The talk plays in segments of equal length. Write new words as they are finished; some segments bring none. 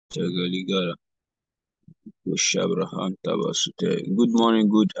Tagaligara, Ushabraham Tabasute. Good morning,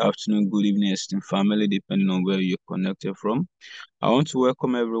 good afternoon, good evening, esteemed family, depending on where you're connected from. I want to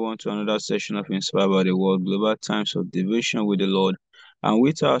welcome everyone to another session of Inspired by the Word Global Times of Devotion with the Lord and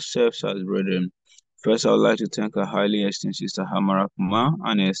with ourselves as brethren. First, I would like to thank our highly esteemed Sister Hamara Kuma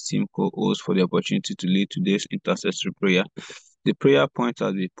and her esteemed co-host for the opportunity to lead today's intercessory prayer. The prayer point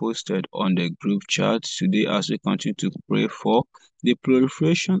has been posted on the group chat today as we continue to pray for the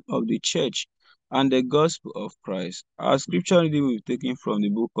proliferation of the church and the gospel of Christ. Our scripture reading will be taken from the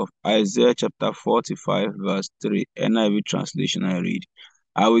book of Isaiah chapter 45 verse 3, NIV translation. I read,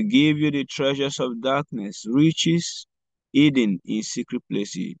 I will give you the treasures of darkness, riches hidden in secret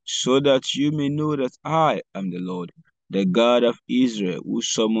places, so that you may know that I am the Lord, the God of Israel, who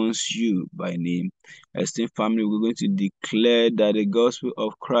summons you by name. Esteemed family, we're going to declare that the gospel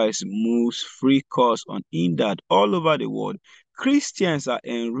of Christ moves free course unhindered all over the world. Christians are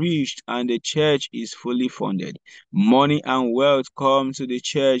enriched and the church is fully funded. Money and wealth come to the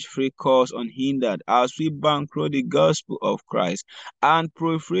church free course unhindered as we bankroll the gospel of Christ and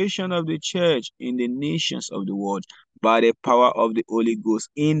proliferation of the church in the nations of the world by the power of the Holy Ghost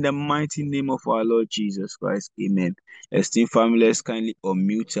in the mighty name of our Lord Jesus Christ. Amen. Esteemed family, let's kindly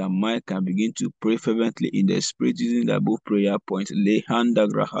unmute our mic and begin to pray fervently in the spirit using the above prayer point. Lehanda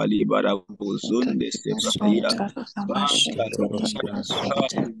grahali barabozonde sebrahia.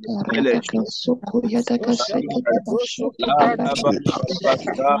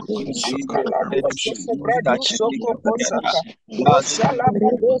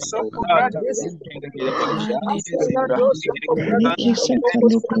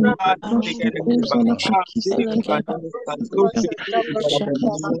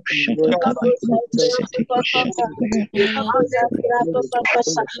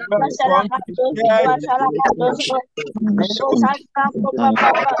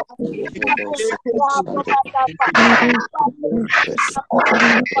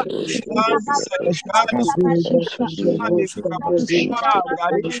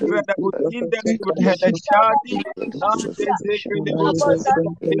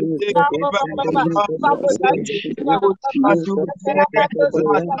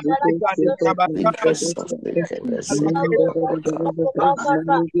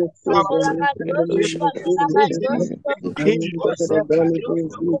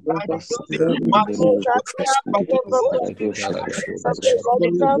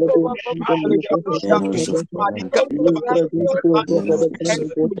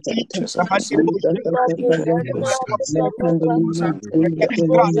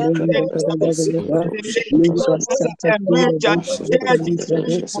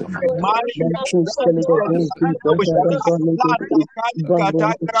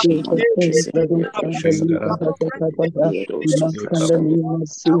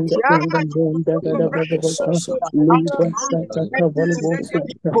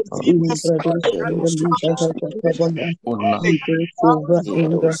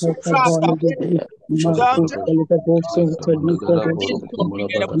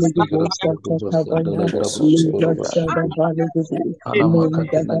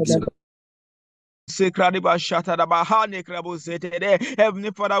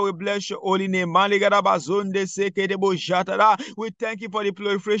 Heavenly Father, we bless your holy name. We thank you for the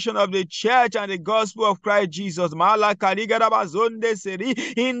proliferation of the church and the gospel of Christ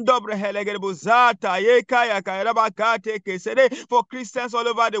Jesus. For Christians all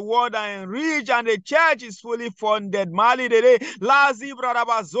over the world are enriched and the church is fully funded.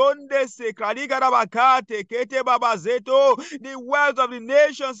 The wealth of the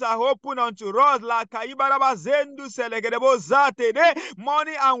nations are open unto us.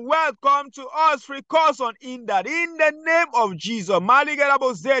 Money and wealth come to us free course unhindered in the name of Jesus.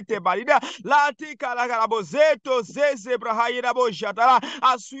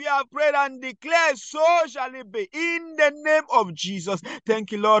 As we have prayed and declared, so shall it be in the name of Jesus.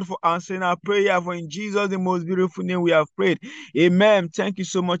 Thank you, Lord, for answering our prayer. For in Jesus, the most beautiful name, we have prayed. Amen. Thank you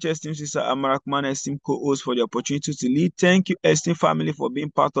so much, esteemed Sister Amarakman, esteemed co-host, for the opportunity to lead. Thank you, esteemed family, for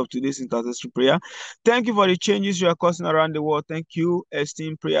being part of today's intercessory prayer. Thank you for the changes you are causing around the world. Thank you,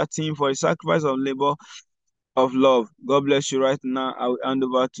 esteemed prayer team, for the sacrifice of labor of love. God bless you. Right now, I will hand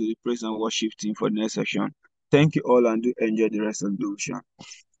over to the praise and worship team for the next section. Thank you all and do enjoy the rest of the devotion.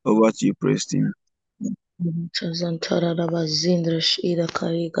 Over to you, praise team.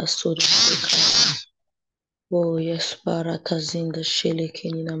 Oh yes, Barakazinda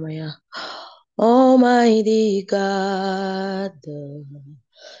Shelekininamaya. Almighty God, the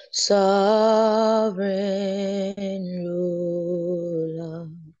sovereign ruler.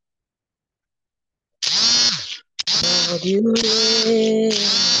 Lord, you reign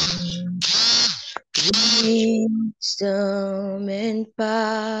wisdom and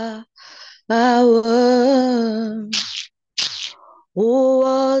power, who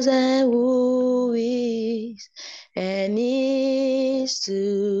was and who is and is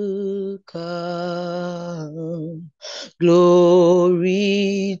to come.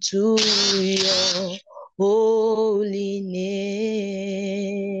 Glory to your holy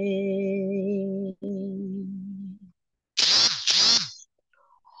name.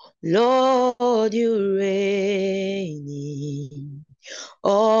 Lord, you reign in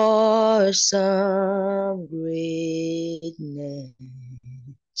awesome greatness.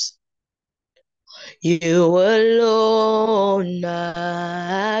 You alone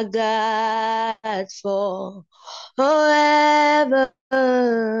are God forever.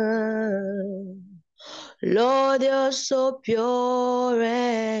 Lord, you're so pure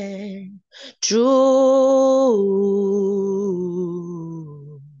and true.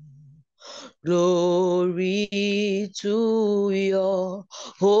 Glory to your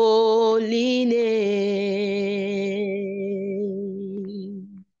holy name.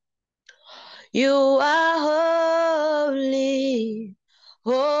 You are holy,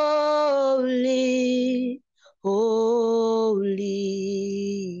 holy, holy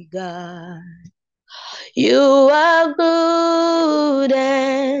God. You are good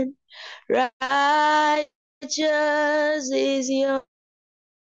and righteous is your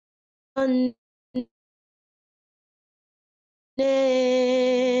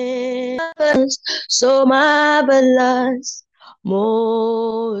name. So marvelous,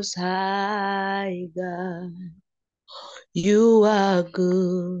 most high God. You are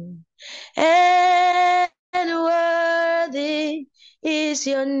good and worthy is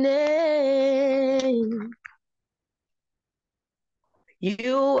your name.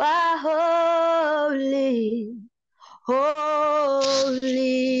 You are holy,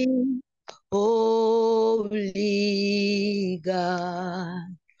 holy, holy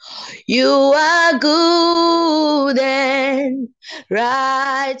God. You are good and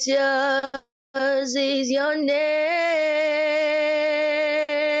righteous is your name.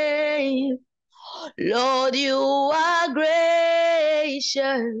 Lord, you are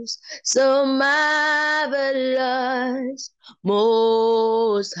gracious, so marvelous,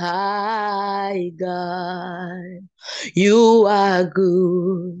 most high God. You are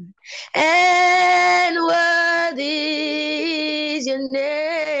good and worthy is your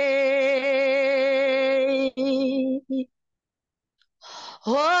name.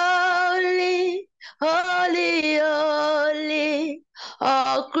 Holy, holy, holy,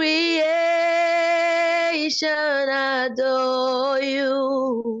 all creation adore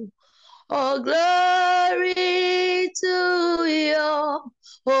you. All glory to your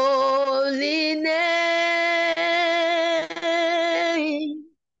holy name.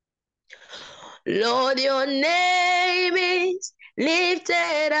 Lord, your name is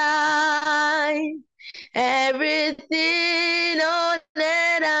lifted high. Everything on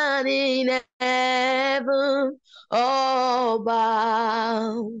earth and in heaven, all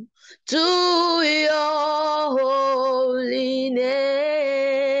bow to your holy name.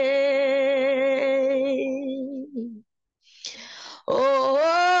 Oh,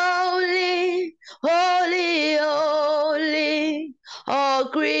 holy, holy, holy, all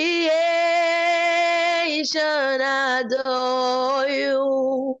creation adore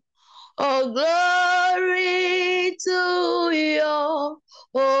you. All glory to your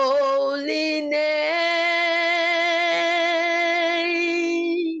holy name.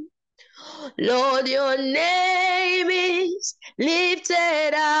 Lord, your name is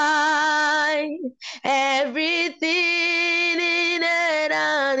lifted high. Everything in earth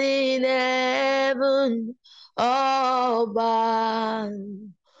and in heaven, all bow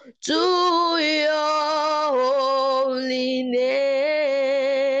to your holy name.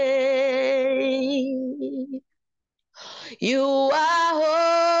 You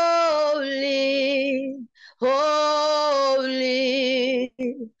are holy, holy,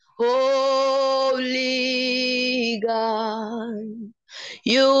 holy God.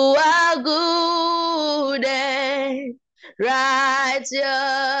 You are good and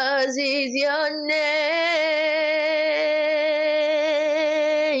righteous is your name.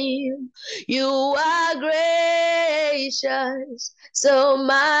 You are gracious, so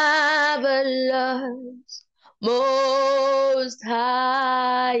marvelous, most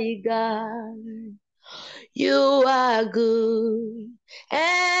high God. You are good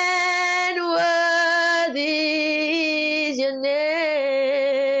and worthy is your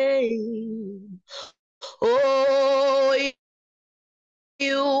name. Oh,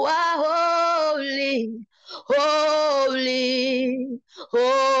 you are holy, holy,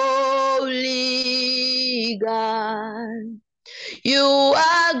 holy God. You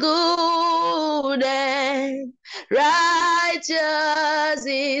are good and righteous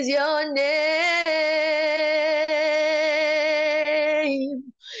is your name.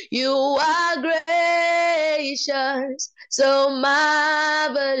 You are gracious, so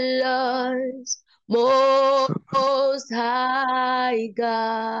marvelous, most high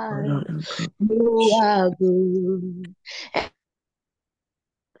God. You are good.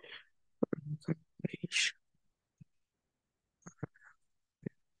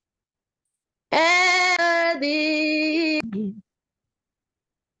 And the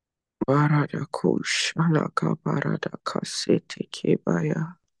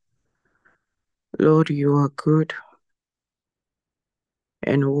Lord, you are good,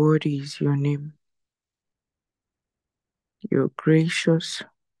 and worthy is your name. You're gracious,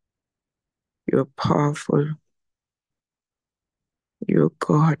 you're powerful, you're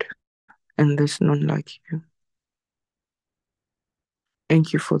God, and there's none like you.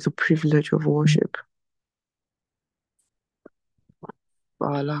 Thank you for the privilege of worship.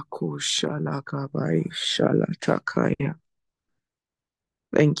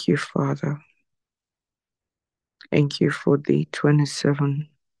 Thank you, Father. Thank you for day 27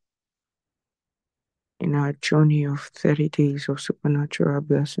 in our journey of 30 days of supernatural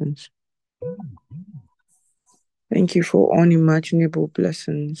blessings. Thank you for unimaginable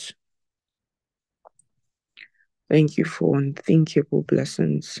blessings. Thank you for unthinkable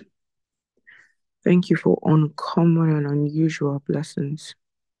blessings. Thank you for uncommon and unusual blessings.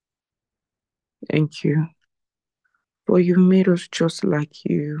 Thank you for you made us just like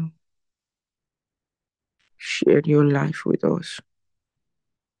you shared your life with us.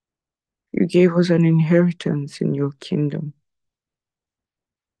 You gave us an inheritance in your kingdom.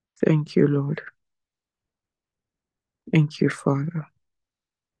 Thank you, Lord. Thank you, Father.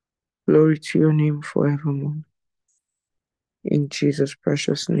 Glory to your name forevermore. In Jesus'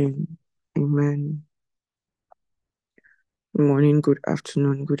 precious name, amen. Good morning, good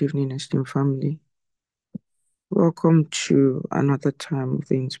afternoon, good evening, esteemed family. Welcome to another time of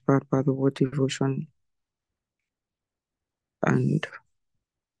the Inspired by the Word devotion. And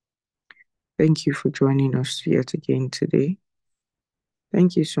thank you for joining us yet again today.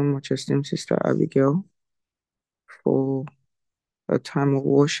 Thank you so much, esteemed Sister Abigail, for a time of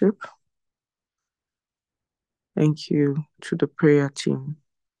worship. Thank you to the prayer team.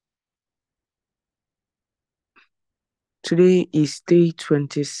 Today is day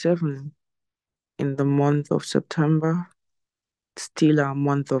 27 in the month of September, still our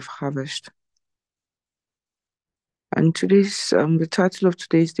month of harvest. And today's the title of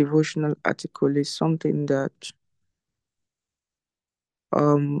today's devotional article is something that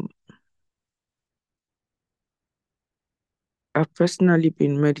I've personally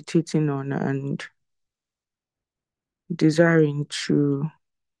been meditating on and desiring to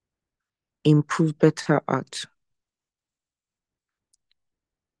improve better at.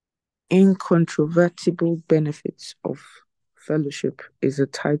 Incontrovertible benefits of fellowship is the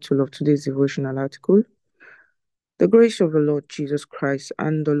title of today's devotional article. The grace of the Lord Jesus Christ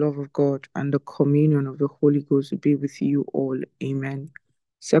and the love of God and the communion of the Holy Ghost be with you all. Amen.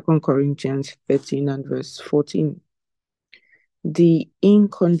 2 Corinthians 13 and verse 14. The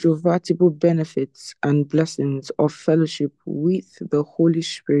incontrovertible benefits and blessings of fellowship with the Holy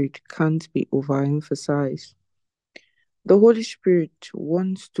Spirit can't be overemphasized. The Holy Spirit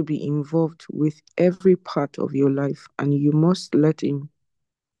wants to be involved with every part of your life, and you must let Him.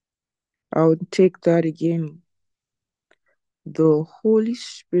 I'll take that again. The Holy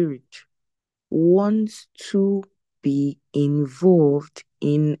Spirit wants to be involved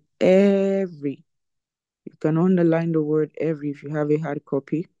in every. You can underline the word every if you have a hard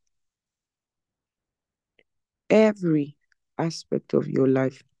copy. Every aspect of your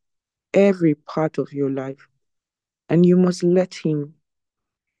life, every part of your life, and you must let Him.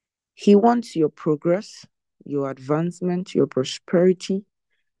 He wants your progress, your advancement, your prosperity,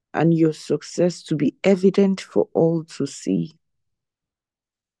 and your success to be evident for all to see.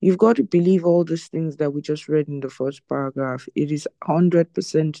 You've got to believe all these things that we just read in the first paragraph. It is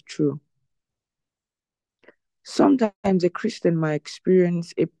 100% true. Sometimes a Christian might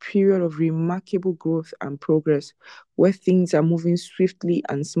experience a period of remarkable growth and progress where things are moving swiftly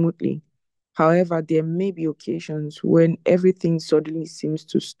and smoothly. However, there may be occasions when everything suddenly seems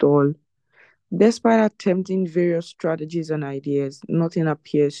to stall. Despite attempting various strategies and ideas, nothing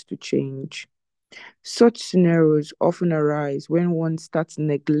appears to change. Such scenarios often arise when one starts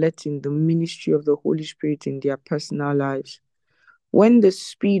neglecting the ministry of the Holy Spirit in their personal lives. When the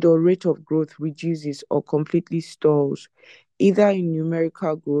speed or rate of growth reduces or completely stalls, either in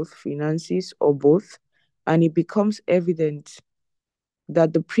numerical growth, finances, or both, and it becomes evident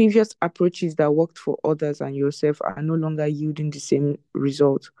that the previous approaches that worked for others and yourself are no longer yielding the same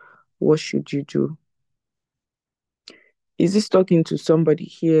result, what should you do? Is this talking to somebody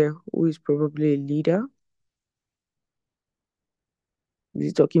here who is probably a leader?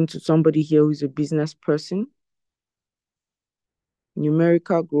 Is it talking to somebody here who is a business person?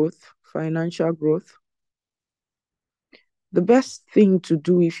 Numerical growth, financial growth? The best thing to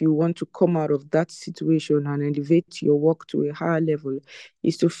do if you want to come out of that situation and elevate your work to a higher level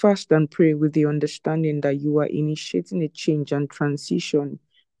is to fast and pray with the understanding that you are initiating a change and transition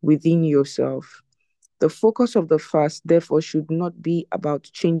within yourself. The focus of the fast, therefore, should not be about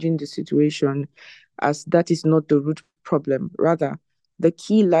changing the situation, as that is not the root problem. Rather, the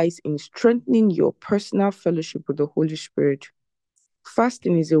key lies in strengthening your personal fellowship with the Holy Spirit.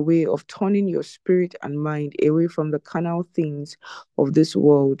 Fasting is a way of turning your spirit and mind away from the carnal things of this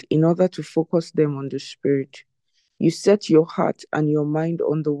world in order to focus them on the spirit. You set your heart and your mind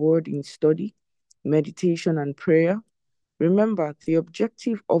on the word in study, meditation, and prayer. Remember, the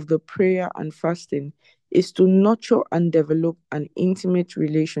objective of the prayer and fasting is to nurture and develop an intimate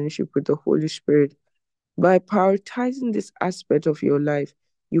relationship with the Holy Spirit. By prioritizing this aspect of your life,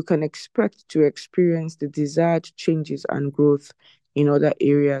 you can expect to experience the desired changes and growth in other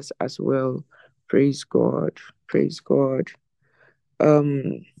areas as well. Praise God. Praise God.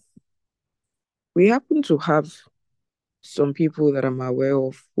 Um, we happen to have some people that I'm aware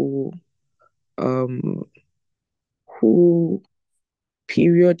of um who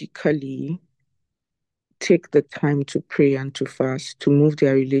periodically take the time to pray and to fast to move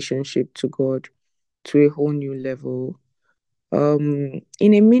their relationship to God to a whole new level. In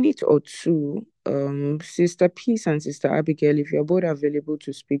a minute or two, Sister Peace and Sister Abigail, if you're both available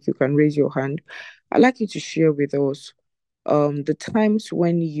to speak, you can raise your hand. I'd like you to share with us the times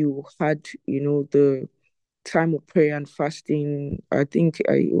when you had, the time of prayer and fasting. I think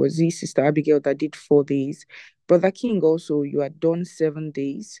it was Sister Abigail that did 4 days. Brother King, also, you had done 7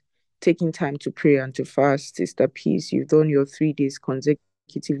 days, taking time to pray and to fast. Sister Peace, you've done your 3 days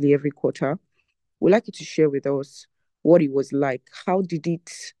consecutively every quarter. We'd like you to share with us what it was like. How did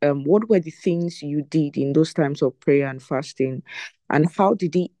it, what were the things you did in those times of prayer and fasting? And how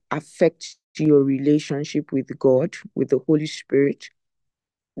did it affect your relationship with God, with the Holy Spirit?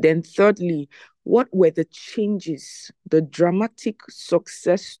 Then, thirdly, what were the changes, the dramatic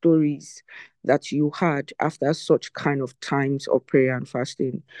success stories that you had after such kind of times of prayer and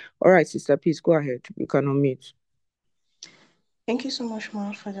fasting? All right, Sister Peace, go ahead. You can unmute. Thank you so much,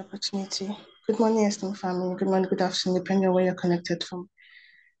 Ma, for the opportunity. Good morning, esteemed family. Good morning, good afternoon, depending on where you're connected from.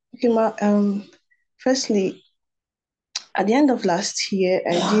 Okay, Ma. Firstly, at the end of last year,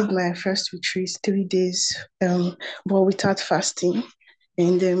 I did my first retreat, 3 days, but without fasting,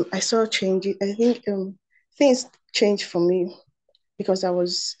 and I saw changes. I think things changed for me because I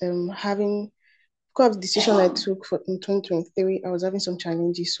was having because of the decision I took in 2023. I was having some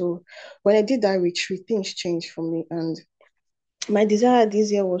challenges. So when I did that retreat, things changed for me, and my desire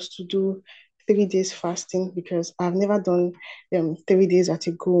this year was to do 3 days fasting because I've never done 3 days at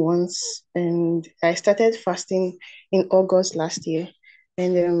a go once. And I started fasting in August last year.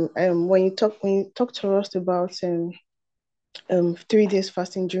 And when you talk to us about 3 days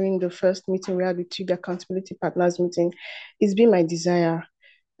fasting during the first meeting we had with you, the accountability partners meeting, it's been my desire.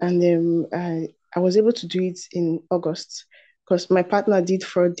 And I was able to do it in August because my partner did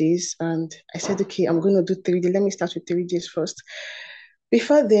 4 days, and I said, okay, I'm going to do 3 days. Let me start with 3 days first.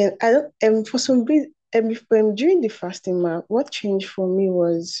 Before then, I don't for some reason during the fasting, what changed for me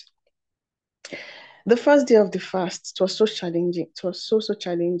was the first day of the fast. It was so challenging. It was so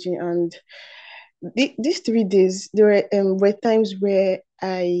challenging, and these 3 days there were times where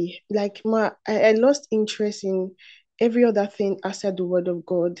I lost interest in every other thing outside the Word of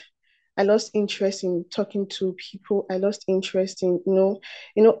God. I lost interest in talking to people. I lost interest in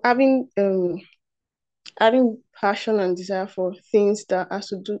having passion and desire for things that has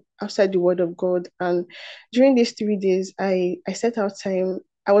to do outside the Word of God. And during these 3 days, I set out time.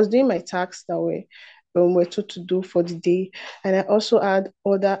 I was doing my tasks that were told to do for the day, and I also had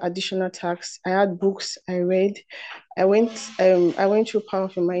other additional tasks. I had books I read. I went through Power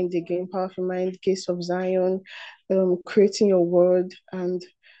of Your Mind again, Power of Your Mind, Gates of Zion, Creating Your Word, and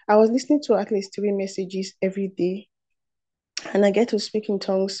I was listening to at least 3 messages every day, and I get to speak in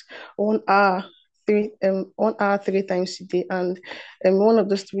tongues 1 hour, 1 hour 3 times a day. And one of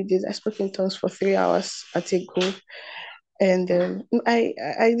those 3 days, I spoke in tongues for 3 hours at a go. And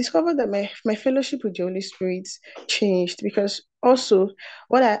I discovered that my fellowship with the Holy Spirit changed because also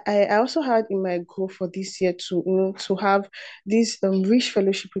what I also had in my goal for this year to to have this rich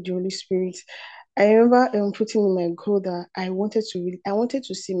fellowship with the Holy Spirit. I remember putting in my goal that I wanted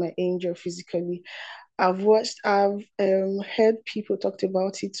to see my angel physically. I've heard people talked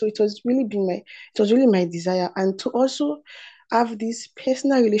about it, so it was really my desire, and to also have this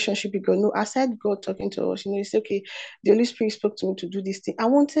personal relationship with God. No, aside God talking to us, you say, okay, the Holy Spirit spoke to me to do this thing. I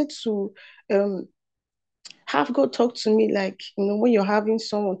wanted to um have God talk to me, like, when you're having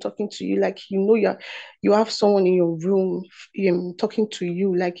someone talking to you, like, you have someone in your room talking to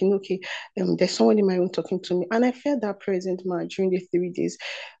you, like, okay, there's someone in my room talking to me. And I felt that present, man, during the 3 days.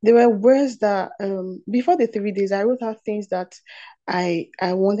 There were words that before the 3 days, I wrote out things that I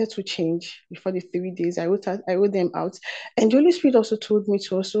wanted to change before the 3 days. I wrote them out. And the Holy Spirit also told me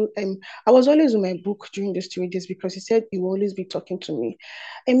to also I was always in my book during those 3 days because he said he will always be talking to me.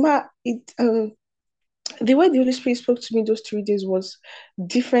 And the way the Holy Spirit spoke to me those 3 days was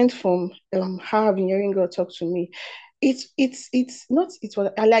different from how I've been hearing God talk to me. It's not it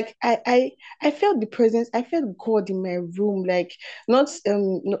was I like I felt the presence. I felt God in my room, like not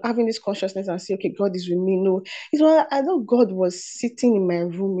having this consciousness and say, okay, God is with me. No, it was I know God was sitting in my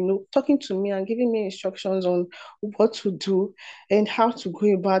room, talking to me and giving me instructions on what to do and how to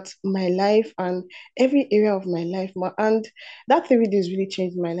go about my life and every area of my life. And that 3 days really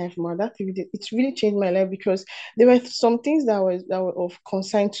changed my life, man. That 3 days, it's really changed my life because there were some things that were of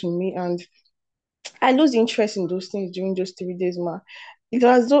concern to me, and I lose interest in those things during those 3 days, man. It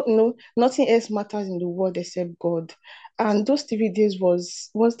was though nothing else matters in the world except God. And those 3 days was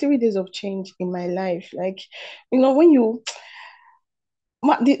 3 days of change in my life. Like, when you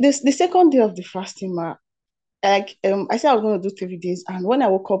the second day of the fasting, ma, like I said I was gonna do 3 days, and when I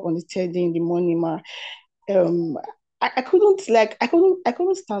woke up on the third day in the morning, ma, um I couldn't stand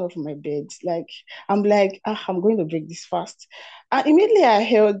up from my bed. Like, I'm like, I'm going to break this fast. And immediately I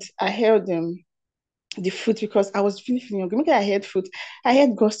held the fruit because I was really feeling hungry. Immediately I heard fruit. I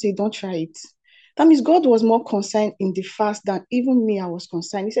heard God say, don't try it. That means God was more concerned in the fast than even me. I was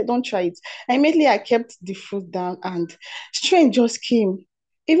concerned. He said, don't try it. And immediately I kept the fruit down and strength just came.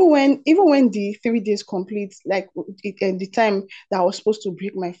 Even when the 3 days complete, like the time that I was supposed to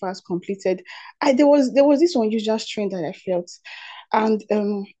break my fast completed, there was this unusual strength that I felt. And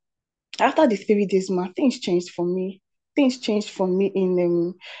after the 3 days, things changed for me. Things changed for me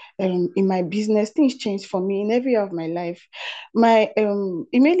in my business. Things changed for me in every area of my life. My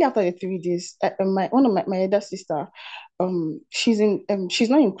immediately after the 3 days, my one of my elder sister, she's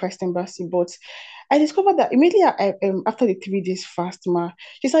not in Christ Embassy, but I discovered that immediately after the 3 days fast,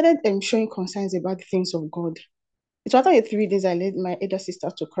 she started showing concerns about the things of God. So after the 3 days, I led my elder sister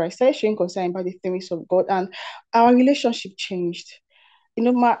to Christ, started showing concern about the things of God, and our relationship changed.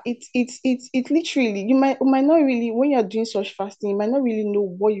 It's literally, you might not really, when you're doing such fasting, you might not really know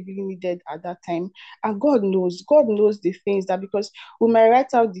what you really needed at that time. And God knows the things that, because we might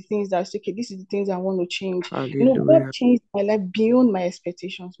write out the things that say, okay, this is the things I want to change. God Hallelujah. changed my life beyond my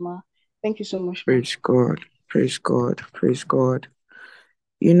expectations, ma. Thank you so much, ma. Praise God. Praise God. Praise God.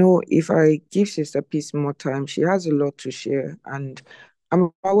 If I give Sister Peace more time, she has a lot to share. And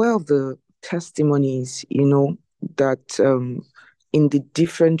I'm aware of the testimonies, that in the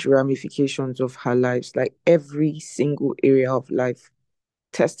different ramifications of her lives, like every single area of life,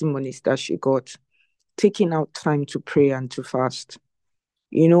 testimonies that she got, taking out time to pray and to fast.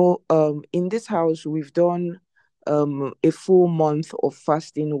 In this house, we've done a full month of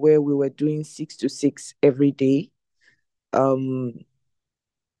fasting where we were doing 6 to 6 every day. Um,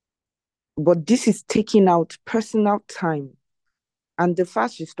 but this is taking out personal time. And the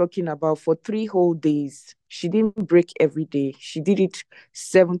fast she's talking about for 3 whole days, she didn't break every day. She did it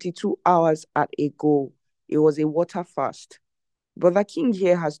 72 hours at a go. It was a water fast. Brother King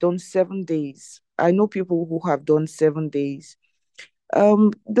here has done 7 days. I know people who have done 7 days.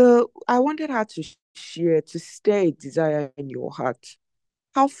 The I wanted her to share, to stir a desire in your heart.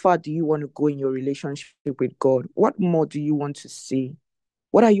 How far do you want to go in your relationship with God? What more do you want to see?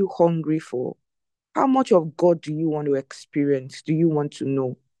 What are you hungry for? How much of God do you want to experience? Do you want to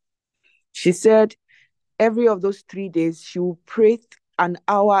know? She said every of those 3 days, she will pray an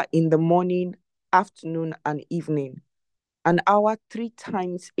hour in the morning, afternoon, and evening, an hour 3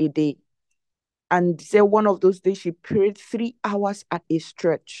 times a day. And say one of those days, she prayed 3 hours at a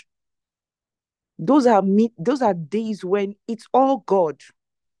stretch. Those are days when it's all God.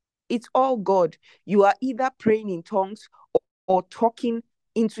 It's all God. You are either praying in tongues or talking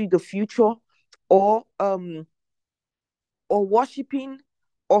into the future, or worshiping,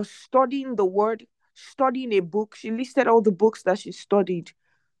 or studying the word, studying a book. She listed all the books that she studied,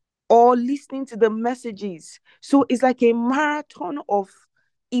 or listening to the messages. So it's like a marathon of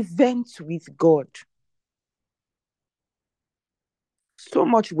events with God. So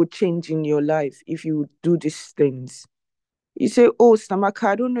much would change in your life if you do these things. You say, oh, Stamaka,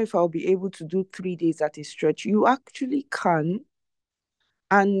 I don't know if I'll be able to do 3 days at a stretch. You actually can,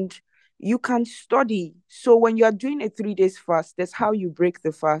 and you can study. So when you are doing a 3 days fast, that's how you break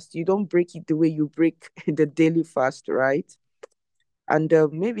the fast. You don't break it the way you break the daily fast, right? And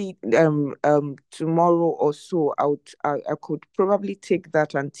maybe tomorrow or so I could probably take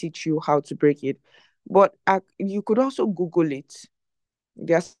that and teach you how to break it. But you could also Google it.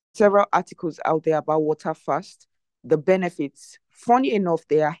 There are several articles out there about water fast, the benefits. Funny enough,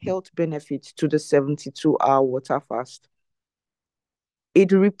 there are health benefits to the 72-hour water fast. It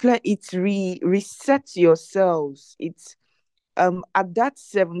resets your cells. It's at that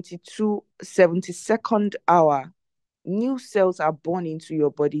 72 72nd hour, new cells are born into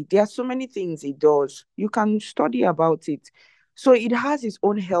your body. There are so many things it does. You can study about it. So it has its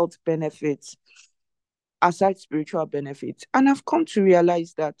own health benefits aside spiritual benefits. And I've come to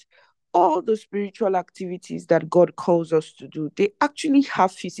realize that all the spiritual activities that God calls us to do, they actually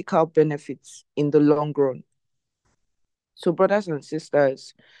have physical benefits in the long run. So, brothers and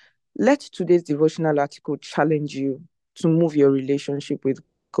sisters, let today's devotional article challenge you to move your relationship with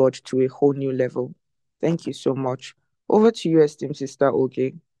God to a whole new level. Thank you so much. Over to you, esteemed sister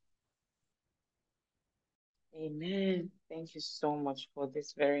Oge. Amen. Thank you so much for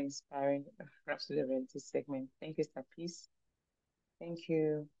this very inspiring Rhapsody segment. Thank you, Sir Peace. Thank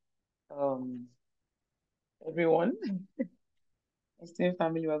you, everyone. Esteemed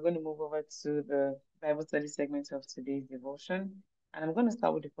family, we're going to move over to the Bible study segment of today's devotion. And I'm going to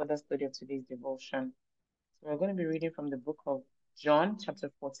start with the further study of today's devotion. So we're going to be reading from the book of John, chapter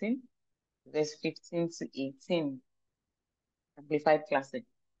 14, verse 15 to 18, Amplified Classic.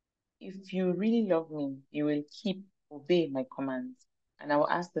 If you really love me, you will obey my commands. And I will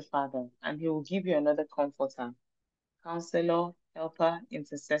ask the Father, and he will give you another comforter, counselor, helper,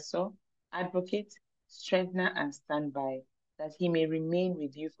 intercessor, advocate, strengthener, and standby, that he may remain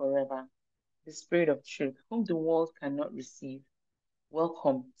with you forever. The Spirit of truth, whom the world cannot receive.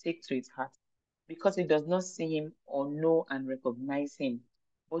 Welcome, take to its heart, because it does not see him or know and recognize him.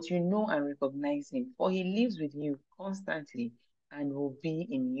 But you know and recognize him, for he lives with you constantly and will be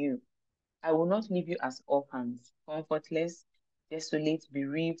in you. I will not leave you as orphans, comfortless, desolate,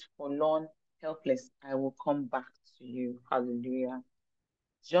 bereaved, forlorn, helpless. I will come back to you. Hallelujah.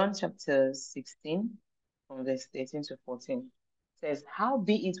 John chapter 16, from verse 13 to 14 says, how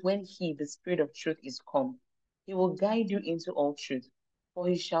be it when he, the Spirit of truth, is come, he will guide you into all truth. For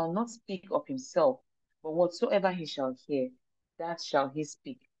he shall not speak of himself, but whatsoever he shall hear, that shall he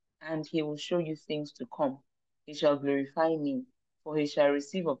speak, and he will show you things to come. He shall glorify me, for he shall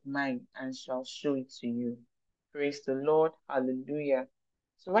receive of mine and shall show it to you. Praise the Lord. Hallelujah.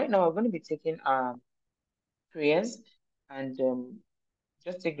 So right now we're going to be taking our prayers, and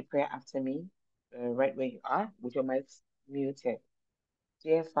just take the prayer after me, right where you are, with your mics muted.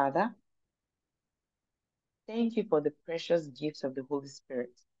 Dear Father, thank you for the precious gifts of the Holy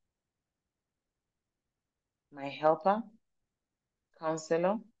Spirit, my helper,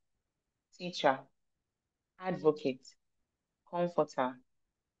 counselor, teacher, advocate, comforter,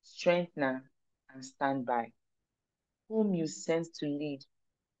 strengthener, and standby, whom you sent to lead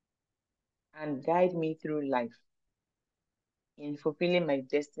and guide me through life in fulfilling my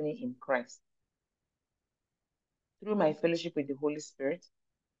destiny in Christ. Through my fellowship with the Holy Spirit,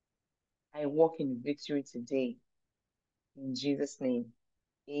 I walk in victory today. In Jesus' name.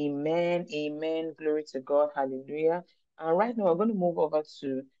 Amen. Amen. Glory to God. Hallelujah. And right now, we're going to move over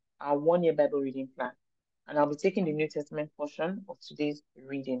to our 1 year Bible reading plan. And I'll be taking the New Testament portion of today's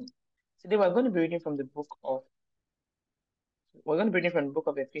reading. Today, we're going to be reading from the book of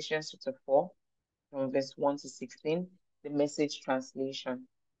Ephesians chapter 4, from verse 1 to 16, the Message translation.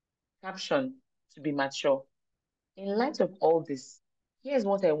 Caption: to be mature. In light of all this, here's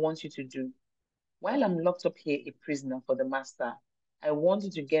what I want you to do. While I'm locked up here a prisoner for the master, I want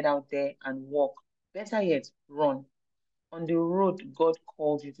you to get out there and walk. Better yet, run on the road God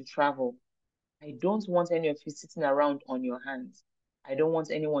called you to travel. I don't want any of you sitting around on your hands. I don't want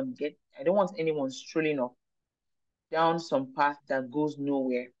anyone strolling off down some path that goes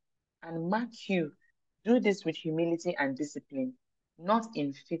nowhere. And mark you, do this with humility and discipline, not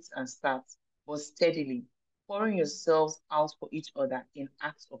in fits and starts, but steadily, pouring yourselves out for each other in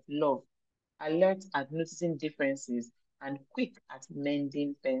acts of love, alert at noticing differences, and quick at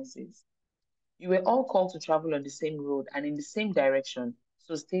mending fences. You were all called to travel on the same road and in the same direction,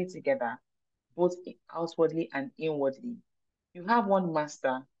 so stay together, both outwardly and inwardly. You have one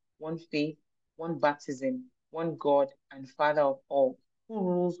master, one faith, one baptism, one God and Father of all, who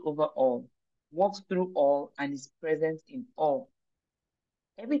rules over all, walks through all, and is present in all.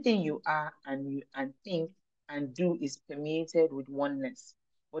 Everything you are and think and do is permeated with oneness.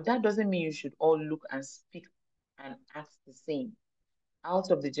 But that doesn't mean you should all look and speak and act the same.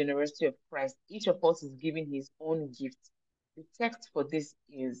 Out of the generosity of Christ, each of us is given his own gift. The text for this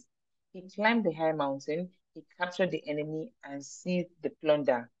is: He climbed the high mountain, he captured the enemy and seized the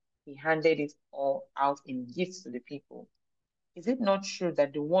plunder. He handed it all out in gifts to the people. Is it not true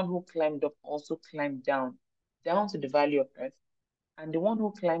that the one who climbed up also climbed down, down to the valley of earth? And the one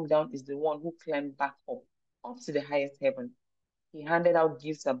who climbed down is the one who climbed back up to the highest heaven. He handed out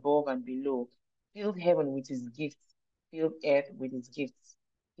gifts above and below, filled heaven with his gifts, filled earth with his gifts.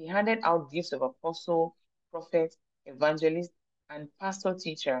 He handed out gifts of apostle, prophet, evangelist, and pastor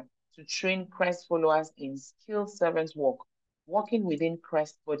teacher to train Christ followers in skilled servant work, working within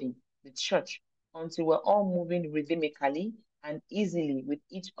Christ's body, the church, until we're all moving rhythmically and easily with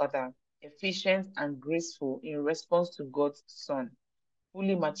each other, efficient and graceful in response to God's Son,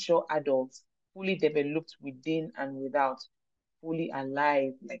 fully mature adults, fully developed within and without, fully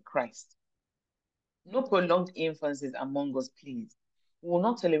alive like Christ. No prolonged infancies among us, please. We will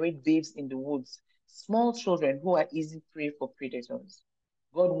not tolerate babes in the woods, small children who are easy prey for predators.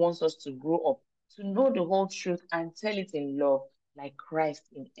 God wants us to grow up, to know the whole truth and tell it in love, like Christ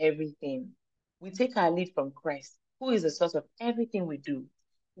in everything. We take our lead from Christ, who is the source of everything we do.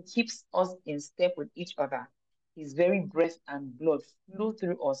 He keeps us in step with each other. His very breath and blood flow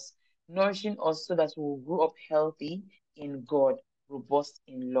through us, nourishing us so that we will grow up healthy in God, robust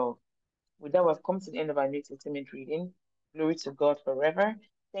in love. With that, we've come to the end of our New Testament reading. Glory to God forever.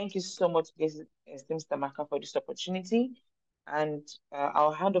 Thank you so much, esteemed Stamaka, for this opportunity. And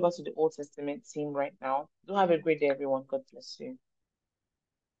I'll hand over to the Old Testament team right now. Do have a great day, everyone. God bless you.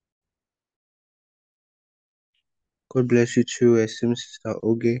 God bless you too, esteemed Sister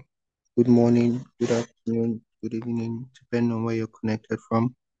Oge. Good morning, good afternoon, good evening, depending on where you're connected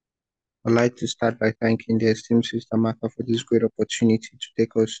from. I'd like to start by thanking the esteemed Sister Martha for this great opportunity to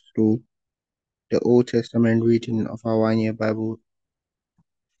take us through the Old Testament reading of our one-year Bible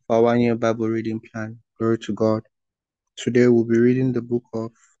reading plan. Glory to God. Today we'll be reading the book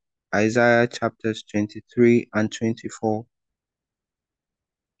of Isaiah chapters 23 and 24.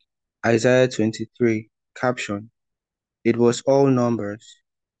 Isaiah 23, caption: It was all numbers,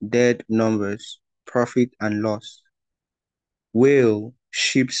 dead numbers, profit and loss. Wail,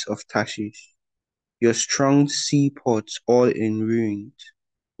 ships of Tarshish, your strong seaports all in ruins.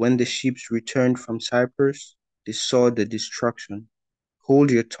 When the ships returned from Cyprus, they saw the destruction.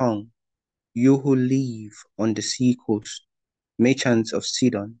 Hold your tongue, you who live on the sea coast, merchants of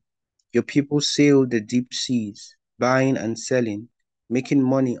Sidon. Your people sail the deep seas, buying and selling, making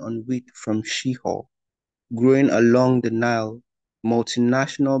money on wheat from Shihor, growing along the Nile,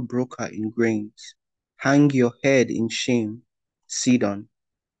 multinational broker in grains. Hang your head in shame, Sidon.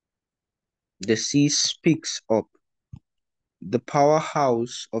 The sea speaks up. The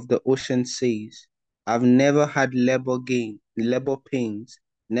powerhouse of the ocean says, I've never had labor pains,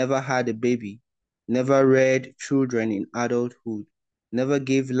 never had a baby, never reared children in adulthood, never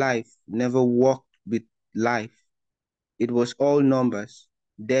gave life, never walked with life. It was all numbers,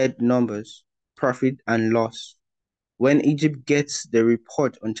 dead numbers, profit and loss. When Egypt gets the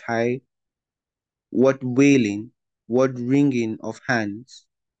report on Tyre, what wailing, what wringing of hands.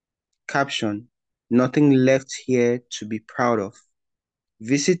 Caption: Nothing left here to be proud of.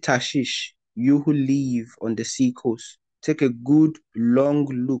 Visit Tarshish, you who live on the seacoast. Take a good long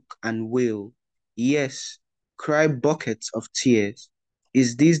look and wail. Yes, cry buckets of tears.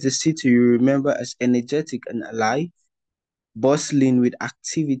 Is this the city you remember as energetic and alive? Bustling with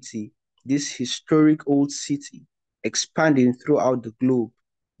activity, this historic old city, expanding throughout the globe,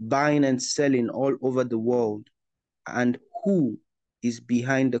 buying and selling all over the world. And who is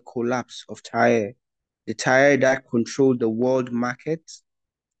behind the collapse of Tyre? The Tyre that controlled the world market?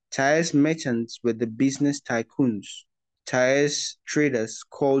 Tyre's merchants were the business tycoons. Tyre's traders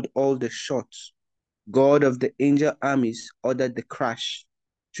called all the shots. God of the angel armies ordered the crash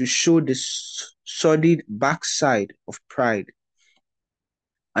to show the sordid backside of pride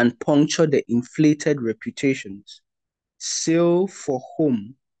and puncture the inflated reputations. Sail for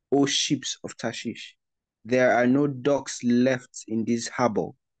home, O ships of Tarshish. There are no docks left in this harbor.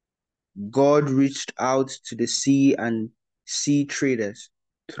 God reached out to the sea and sea traders,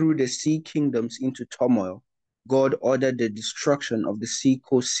 threw the sea kingdoms into turmoil. God ordered the destruction of the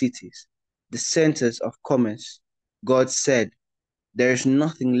seacoast cities, the centers of commerce. God said, there is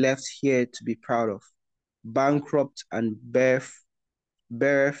nothing left here to be proud of. Bankrupt and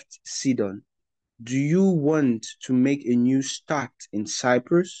bereft Sidon. Do you want to make a new start in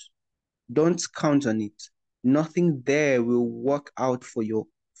Cyprus? Don't count on it. Nothing there will work out for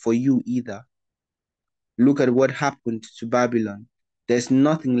you either. Look at what happened to Babylon. There's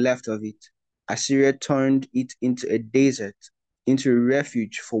nothing left of it. Assyria turned it into a desert, into a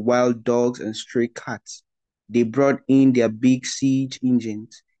refuge for wild dogs and stray cats. They brought in their big siege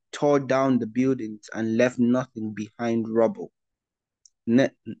engines, tore down the buildings, and left nothing behind rubble.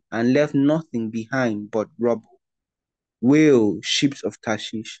 And left nothing behind but rubble. Wail, ships of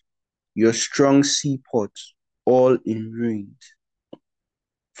Tarshish, your strong seaports, all in ruins.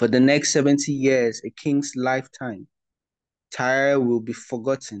 For the next 70 years, a king's lifetime, Tyre will be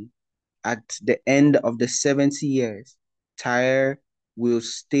forgotten. At the end of the 70 years, Tyre will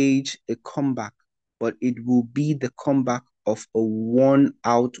stage a comeback, but it will be the comeback of a worn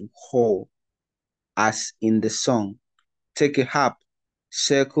out whore, as in the song. Take a harp,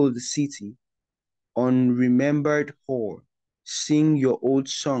 circle the city, unremembered whore. Sing your old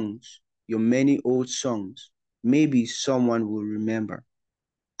songs, your many old songs. Maybe someone will remember.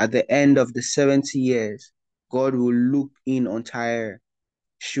 At the end of the 70 years, God will look in on Tyre.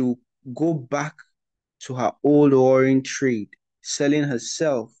 She'll go back to her old warring trade, selling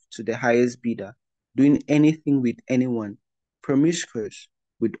herself to the highest bidder, doing anything with anyone, promiscuous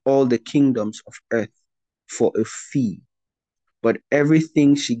with all the kingdoms of earth for a fee. But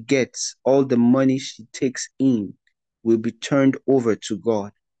everything she gets, all the money she takes in, will be turned over to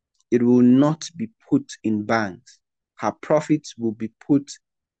God. It will not be put in banks. Her profits will be put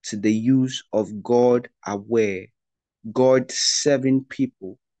to the use of God aware, God serving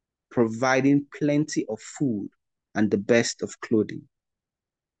people, providing plenty of food and the best of clothing.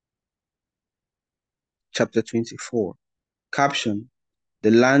 Chapter 24. Caption: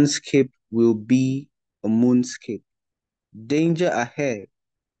 The landscape will be a moonscape. Danger ahead.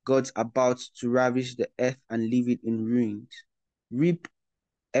 God's about to ravish the earth and leave it in ruins. Rip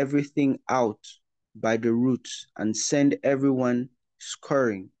everything out by the roots and send everyone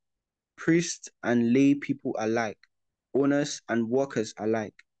scurrying. Priests and lay people alike, owners and workers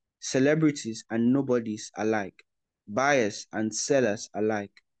alike, celebrities and nobodies alike, buyers and sellers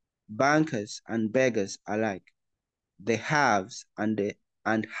alike, bankers and beggars alike, the haves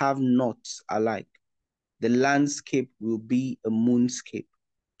and have-nots alike. The landscape will be a moonscape,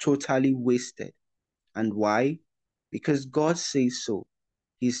 totally wasted. And why? Because God says so.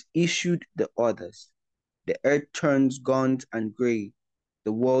 He's issued the orders. The earth turns gaunt and gray,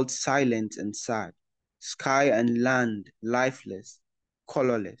 the world silent and sad, sky and land lifeless,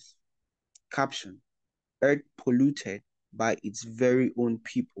 colorless. Caption: Earth polluted by its very own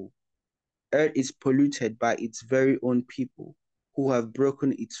people. Earth is polluted by its very own people who have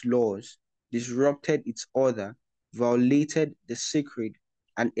broken its laws, disrupted its order, violated the sacred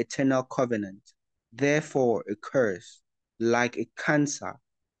and eternal covenant. Therefore, a curse, like a cancer,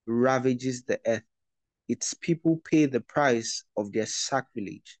 ravages the earth. Its people pay the price of their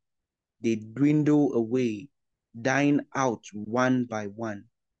sacrilege. They dwindle away, dying out one by one.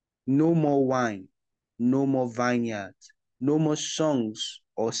 No more wine, no more vineyards, no more songs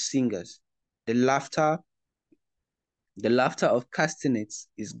or singers. The laughter, the laughter of castanets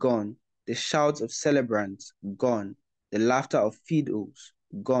is gone, the shouts of celebrants gone, the laughter of fiddles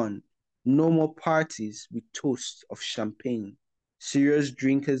gone. No more parties with toasts of champagne. Serious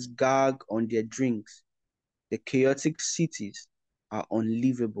drinkers gag on their drinks. The chaotic cities are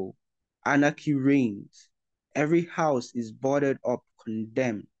unlivable. Anarchy reigns. Every house is boarded up,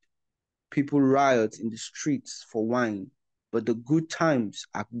 condemned. People riot in the streets for wine, but the good times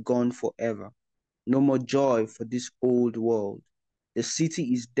are gone forever. No more joy for this old world. The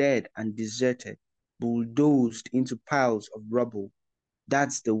city is dead and deserted, bulldozed into piles of rubble.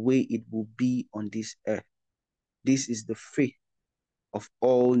 That's the way it will be on this earth. This is the fate of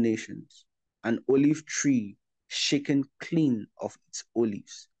all nations, an olive tree shaken clean of its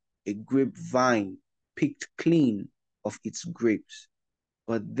olives, a grapevine picked clean of its grapes.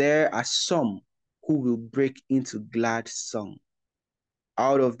 But there are some who will break into glad song.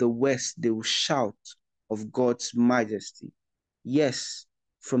 Out of the west they will shout of God's majesty. Yes,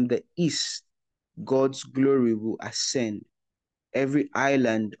 from the east God's glory will ascend. Every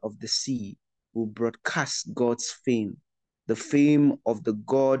island of the sea will broadcast God's fame, the fame of the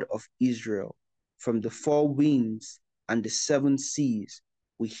God of Israel. From the four winds and the seven seas,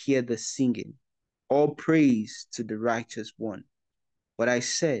 we hear the singing. All praise to the righteous one. But I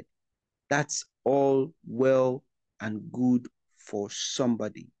said, that's all well and good for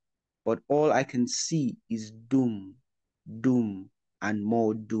somebody. But all I can see is doom, doom, and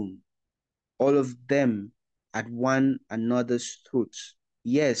more doom, all of them at one another's throats.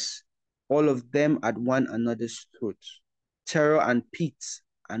 Yes, all of them at one another's throats. Terror and pits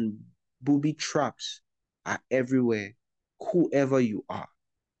and booby traps, are everywhere, whoever you are.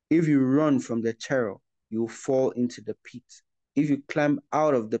 If you run from the terror, you will fall into the pit. If you climb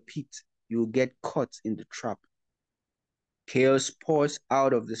out of the pit, you will get caught in the trap. Chaos pours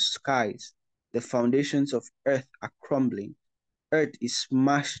out of the skies. The foundations of earth are crumbling. Earth is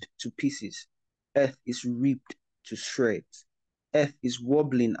smashed to pieces. Earth is ripped to shreds. Earth is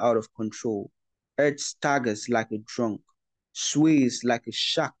wobbling out of control. Earth staggers like a drunk, sways like a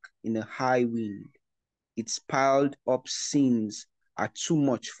shark in a high wind. Its piled up sins are too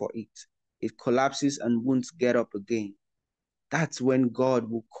much for it. It collapses and won't get up again. That's when God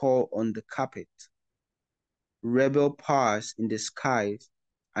will call on the carpet. Rebel powers in the skies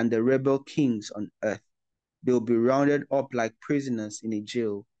and the rebel kings on earth. They'll be rounded up like prisoners in a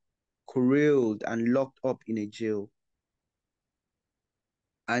jail, corralled and locked up in a jail,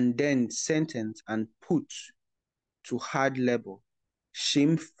 and then sentenced and put to hard labor.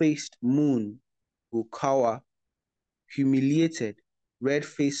 Shamefaced moon will cower, humiliated,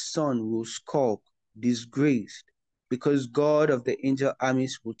 red-faced sun will skulk, disgraced, because God of the angel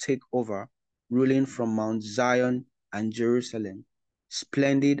armies will take over, ruling from Mount Zion and Jerusalem,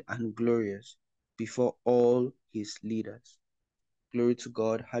 splendid and glorious before all his leaders. Glory to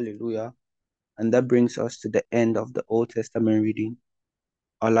God, hallelujah. And that brings us to the end of the Old Testament reading.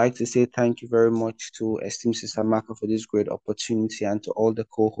 I'd like to say thank you very much to esteemed Sister Maka for this great opportunity and to all the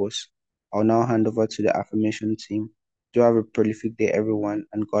co-hosts. I'll now hand over to the affirmation team. Do have a prolific day, everyone,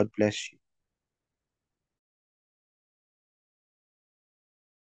 and God bless you.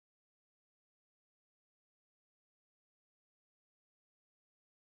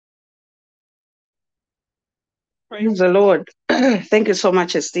 Praise the Lord. Thank you so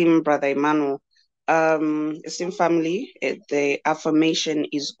much, esteemed Brother Emmanuel. Esteemed family, the affirmation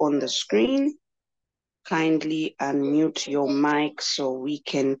is on the screen. Kindly unmute your mic so we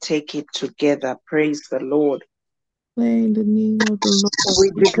can take it together. Praise the Lord. In the name of the Lord.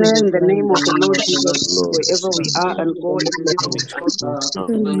 We declare in the Declare in name the of the name Lord of the Jesus, Lord Lord. Jesus, wherever we are and go in this world,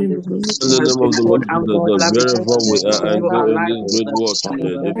 In the name of the Lord. In the has name of been the poured Lord out Jesus, God's that lavish wherever we blessings are and into go our in lives. this great world, the In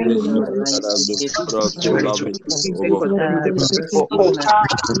the blessings name of of the Lord. God has been poured out so Spirit, lavish receive them over for Lord, we them. give you Receive praise. them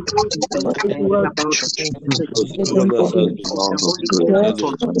Lord, we give you about us, praise. even Thank you, as has Jesus. been of the Holy We Ghost. have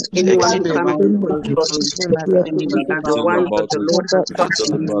extended Anyone who the comes name before of you, Jesus. We are prolific. are the thing ones that about the his Lord has About chosen.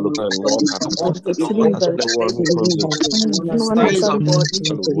 extended by the kind of walk has exceeding by the everyone who comes in anyone who comes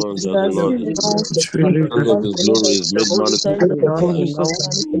are the ones that the that Lord is is. now The hand of his glory is The made Holy manifest. shine the Spirit presence of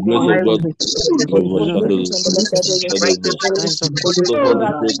The grace of revives God overshadows overshadows and overshadows us. righteousness the causes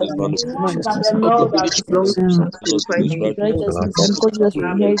Holy Spirit is manifest. which belongs to us in Us in Christ his Jesus. righteousness Righteousness and causes us to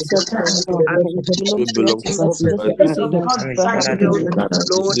inherit substance And that we belongs to us belong in to Christ. Christ. Blessed be the seed of the Abraham. angels of the The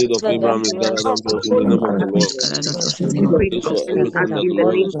Lord seed of Gather Abraham is gathered unto us in the name of the Lord. decree This for concerning us everything that in the the Lord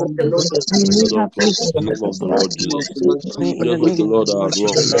name is of the Lord we Jesus. made gathered unto happy us in the name of the Lord Jesus. in Angels of the Lord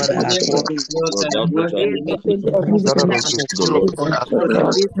are at work. That which has been faith of the Lord. Lord, in this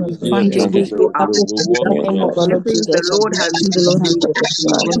This year find your way 2023, throughout we walk in the in name of that our Lord everything the Jesus. Lord has The Lord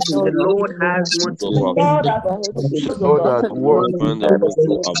has the bestowed Lord has all multiplied. have the heads of our head. we will find a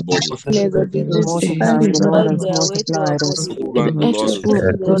breakthrough above it. Declares that the sanctified their way to our body. Find the Lord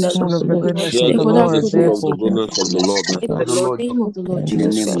The is Lord has bestowed. there to Therefore, that testify of the produces goodness of the Lord. The Lord name of the Lord In the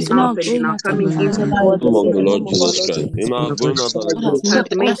Jesus name of Christ. the In Lord. our out and in going our out and coming in. coming forward, In the name of in the the Lord name of our Jesus Lord Christ. In Jesus our Christ. going out and God in has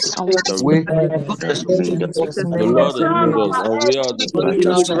Has made made us and what is we, in the Old the Testament Lord has made us, and we are the in proof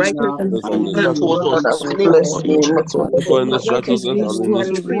His and of righteousness and find His your way righteousness. to name bless you. For in His Righteous righteousness and means in what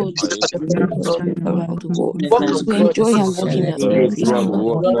His the truth world are His does not around the world. To enjoy and walk in that we way make is throughout to the have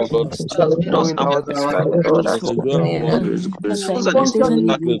world for God. to Enjoy and walk and in understand if there's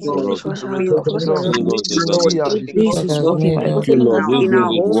any place God. for us. for us May the Giving us the Lord ability. grace is working right Thank now. you, Lord. This in our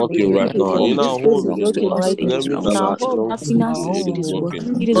grace is homes, working right now. In This our grace homes, is it is working working. right In now. every In area our that home, our belongs to us, finances, it it is is working.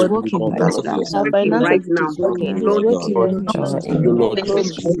 working. It is Every working right comfort, it now. is Our working. right finances, it now. is working. It is Lord, Right now. working right in Jesus' Thank name. you, Lord. Let's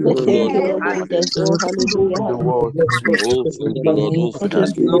Thank you, thank Lord. the Lord Jesus. Oh, hallelujah, hallelujah. Oh, thank you, Lord. Oh, Righteous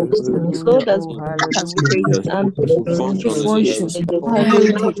thank you, means Lord. the Lord has praise Yes, and we function in His function, heaven. our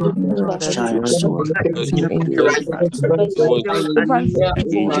heritage will never shine so Yes, bright as so divine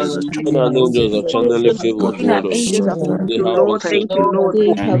favor Jesus when our Christ. angels are So channeling favor even our toward us, angels are they fulfilling have Lord, us thank set. you, Lord.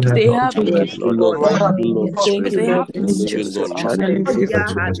 Thank you, Lord. Thank you, Lord. thank you, Lord The living Jesus. God.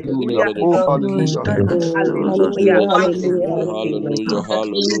 Hallelujah, Angels hallelujah, of the hallelujah, Hallelujah, hallelujah, hallelujah.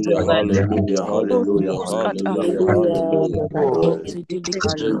 hallelujah, In hallelujah, the hallelujah, hallelujah, hallelujah, hallelujah. Thank you. Hallelujah. hallelujah, hallelujah.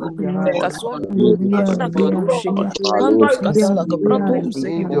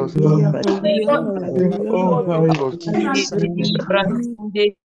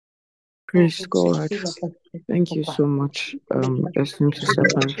 Praise God. Thank you so much, esteemed Sister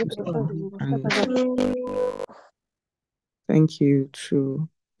Francis. And thank you to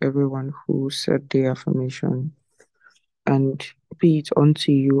everyone who said the affirmation. And be it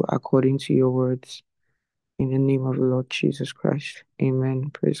unto you according to your words. In the name of the Lord Jesus Christ.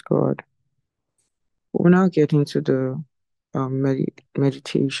 Amen. Praise God. We'll now get into the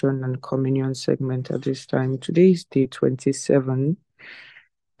meditation and communion segment at this time. Today is day 27.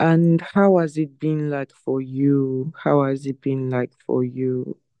 And how has it been like for you? How has it been like for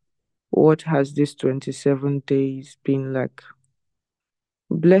you? What has this 27 days been like?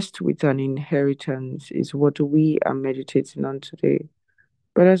 Blessed with an inheritance is what we are meditating on today.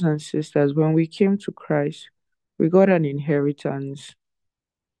 Brothers and sisters, when we came to Christ, we got an inheritance.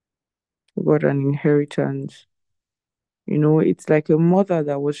 We got an inheritance. You know, it's like a mother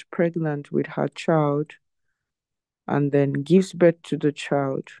that was pregnant with her child and then gives birth to the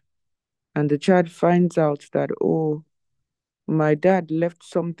child. And the child finds out that, oh, my dad left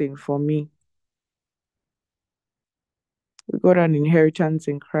something for me. We got an inheritance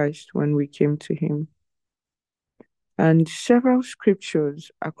in Christ when we came to Him. And several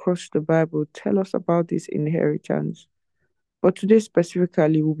scriptures across the Bible tell us about this inheritance. But today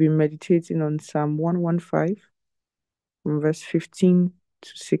specifically, we'll be meditating on Psalm 115 from verse 15 to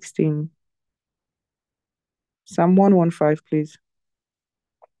 16. Psalm 115, please.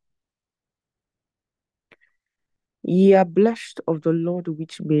 Ye are blessed of the Lord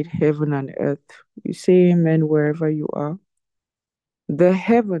which made heaven and earth. You say amen wherever you are. The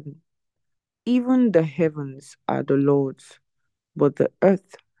heaven, even the heavens are the Lord's, but the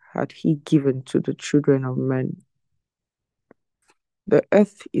earth had He given to the children of men. The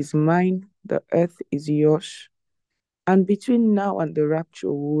earth is mine, the earth is yours. And between now and the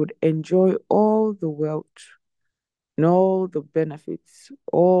rapture, we would enjoy all the wealth and all the benefits,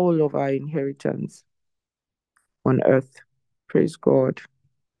 all of our inheritance on earth. Praise God.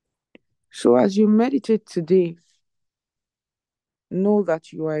 So as you meditate today, know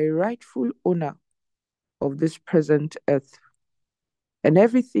that you are a rightful owner of this present earth and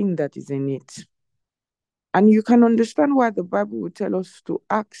everything that is in it. And you can understand why the Bible will tell us to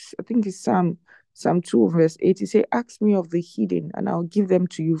ask. I think it's Psalm 2 verse 8. It says, ask me of the hidden and I'll give them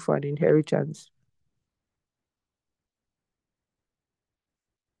to you for an inheritance.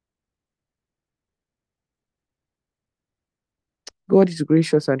 God is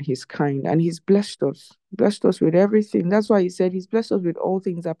gracious and He's kind and He's blessed us with everything. That's why He said He's blessed us with all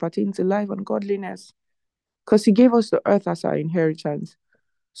things that pertain to life and godliness, because He gave us the earth as our inheritance.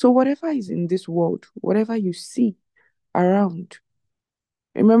 So whatever is in this world, whatever you see around,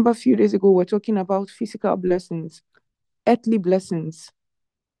 remember a few days ago, we're talking about physical blessings, earthly blessings,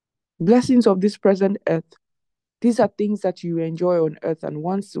 blessings of this present earth. These are things that you enjoy on earth, and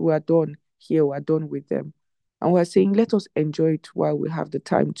once we are done here, we're done with them. And we're saying, let us enjoy it while we have the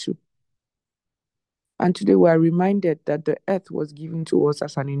time to. And today we are reminded that the earth was given to us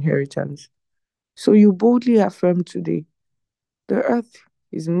as an inheritance. So you boldly affirm today, the earth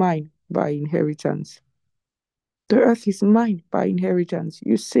is mine by inheritance. The earth is mine by inheritance.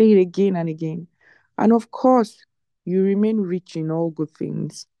 You say it again and again. And of course, you remain rich in all good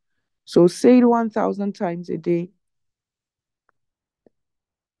things. So say it 1,000 times a day.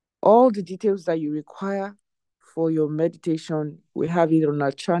 All the details that you require for your meditation, we have it on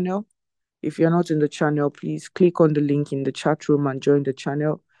our channel. If you're not in the channel, please click on the link in the chat room and join the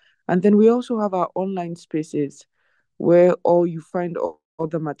channel. And then we also have our online spaces where all you find all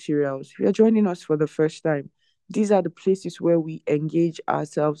the materials. If you're joining us for the first time, these are the places where we engage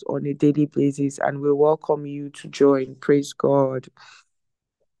ourselves on a daily basis, and we welcome you to join. Praise God.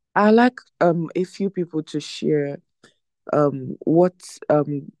 I like a few people to share um what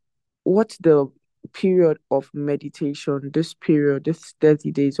um what the period of meditation, this period, this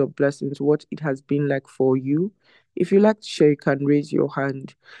 30 days of blessings, what it has been like for you. If you like to share, you can raise your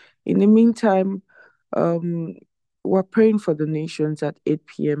hand. In the meantime, um, we're praying for the nations at 8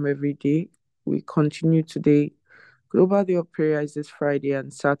 p.m. every day. We continue today. Global Day of Prayer is this Friday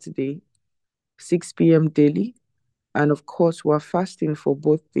and Saturday, 6 p.m. daily. And of course, we're fasting for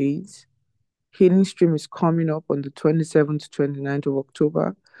both days. Healing Stream is coming up on the 27th to 29th of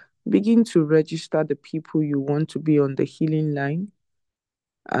October. Begin to register the people you want to be on the healing line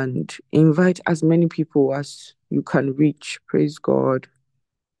and invite as many people as you can reach. Praise God.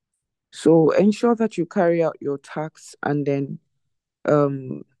 So ensure that you carry out your tasks and then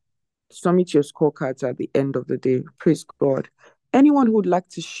um, submit your scorecards at the end of the day. Praise God. Anyone who would like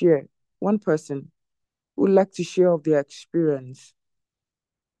to share, one person who would like to share of their experience.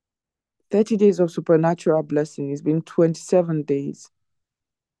 30 days of supernatural blessing. It's been 27 days.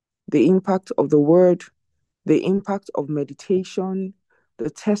 the impact of the word, the impact of meditation, the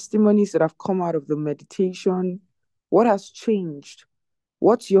testimonies that have come out of the meditation. What has changed?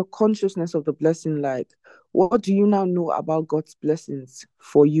 What's your consciousness of the blessing like? What do you now know about God's blessings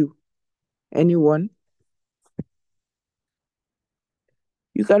for you? Anyone?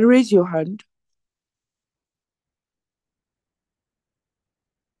 You can raise your hand.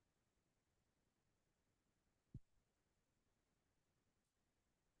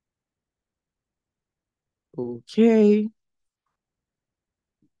 Okay.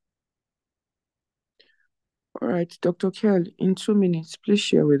 All right, Dr. Kell, in 2 minutes, please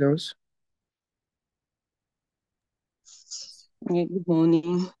share with us. Yeah, good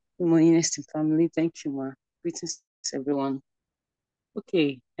morning. Good morning, esteemed family. Thank you, ma. Greetings, everyone.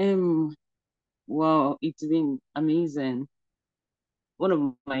 Okay. Wow, it's been amazing. One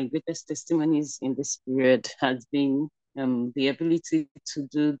of my greatest testimonies in this period has been the ability to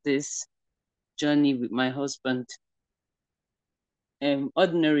do this journey with my husband.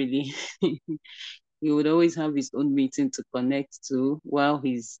 Ordinarily, he would always have his own meeting to connect to while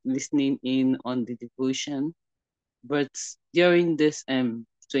he's listening in on the devotion. But during this 30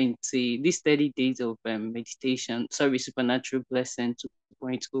 days of meditation, sorry, supernatural blessing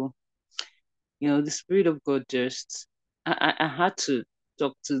 2.0, the Spirit of God just I had to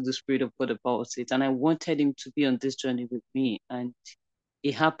talk to the Spirit of God about it, and I wanted him to be on this journey with me, and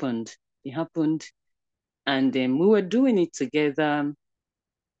it happened. It happened, and we were doing it together,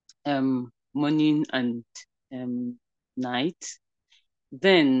 morning and night.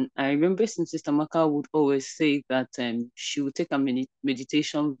 Then I remember since Sister Maka would always say that she would take a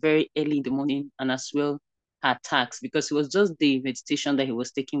meditation very early in the morning, and as well her tax, because it was just the meditation that he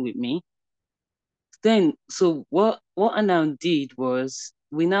was taking with me. Then, so what I now did was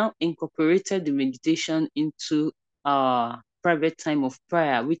we now incorporated the meditation into our private time of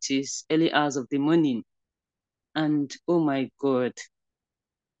prayer, which is early hours of the morning. And oh my God,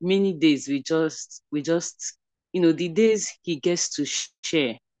 many days we just the days he gets to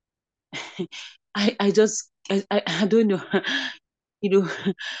share, I don't know. you know,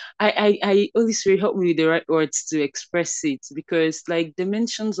 I Holy Spirit help me with the right words to express it, because like the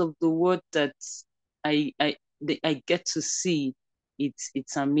mentions of the word that I I I get to see,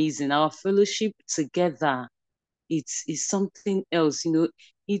 it's amazing. Our fellowship together, it's something else.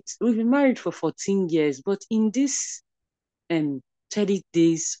 It's we've been married for 14 years, but in this um 30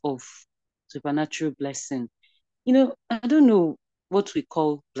 days of supernatural blessing, I don't know what we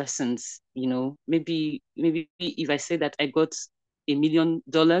call blessings. Maybe if I say that I got $1 million,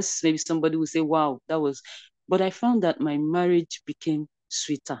 maybe somebody will say, wow, that was, but I found that my marriage became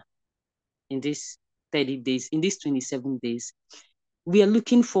sweeter in these 30 days, in these 27 days. We are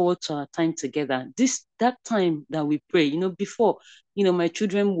looking forward to our time together. That time that we pray, before, my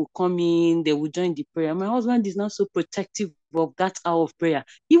children will come in, they will join the prayer. My husband is not so protective of that hour of prayer.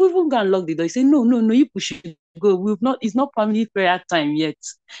 He will even go and lock the door. He say, no, no, no, you should go. It's not family prayer time yet.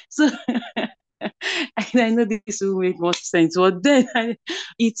 So I know this will make much sense, but then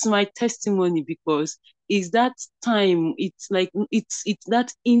it's my testimony, because it's that time. It's like it's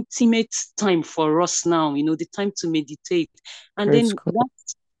that intimate time for us now. The time to meditate, and Praise then God.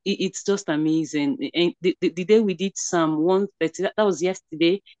 it's just amazing. And the day we did Psalm 130, that was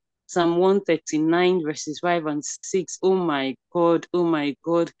yesterday. Psalm 139 verses 5 and 6. Oh my God, oh my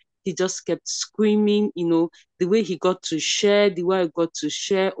God. He just kept screaming, the way he got to share, the way I got to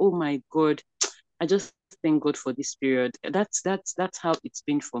share. Oh my God. I just thank God for this period. That's how it's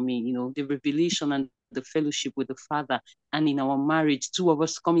been for me, the revelation and the fellowship with the Father, and in our marriage, two of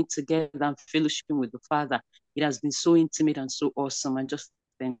us coming together and fellowshipping with the Father. It has been so intimate and so awesome. I just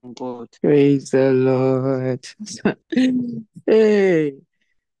thank God. Praise the Lord. Hey,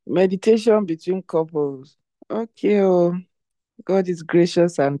 meditation between couples. Okay, oh, God is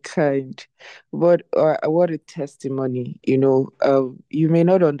gracious and kind. But what a testimony. You may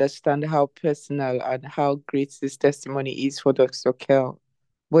not understand how personal and how great this testimony is for Dr. Kell,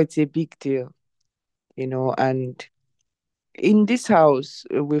 but it's a big deal, and in this house,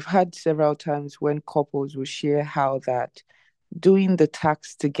 we've had several times when couples will share how that doing the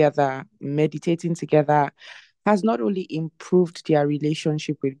tasks together, meditating together, has not only improved their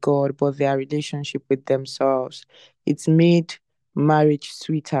relationship with God, but their relationship with themselves. It's made marriage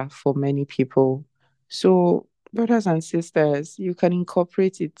sweeter for many people. So, brothers and sisters, you can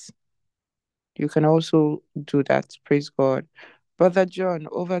incorporate it. You can also do that. Praise God. Brother John,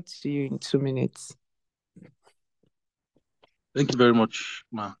 over to you in 2 minutes. Thank you very much,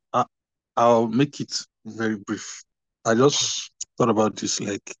 ma'am. I'll make it very brief. I just thought about this.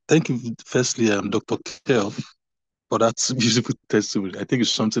 Like, thank you, firstly, Dr. Kell, for that beautiful testimony. I think it's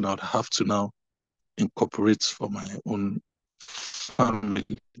something I would have to now incorporate for my own family.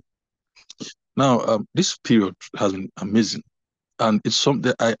 Now, this period has been amazing, and it's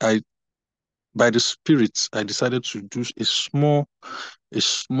something I by the Spirit, I decided to do a small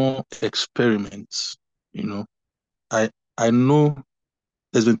experiment. You know, I know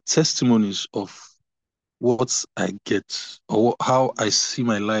there's been testimonies of what I get or how I see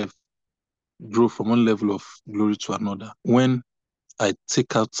my life grow from one level of glory to another when I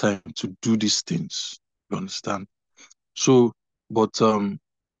take out time to do these things. You understand? So, but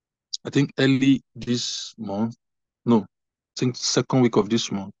I think early this month, no, I think second week of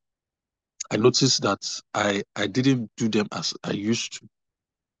this month, I noticed that I didn't do them as I used to,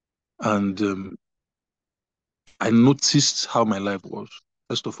 and I noticed how my life was.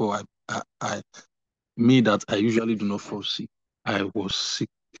 First of all, I me that I usually do not fall sick. I was sick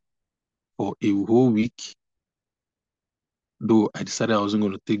for a whole week, though I decided I wasn't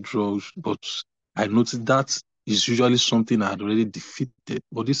going to take drugs, but I noticed that is usually something I had already defeated.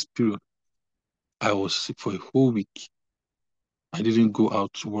 But this period, I was sick for a whole week. I didn't go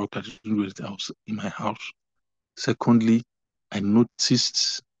out to work. I didn't do anything. I was in my house. Secondly, I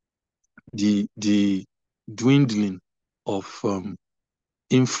noticed the dwindling of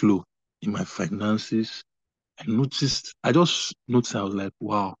inflow in my finances. I just noticed, I was like,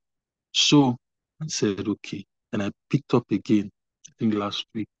 wow. So I said, okay. And I picked up again, I think last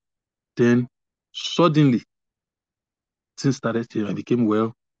week. Then suddenly, things started changing. I became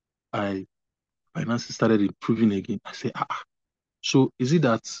well. I finances started improving again. I said, ah. So is it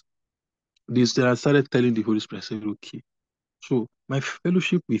that this? Then I started telling the Holy Spirit, I said, okay. So my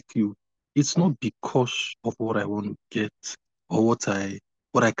fellowship with you, it's not because of what I want to get or what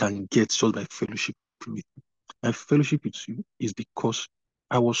I can get just by fellowship with you. My fellowship with you is because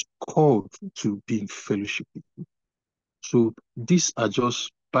I was called to be in fellowship with you. So these are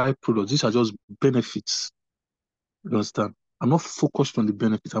just byproducts, these are just benefits. You understand? I'm not focused on the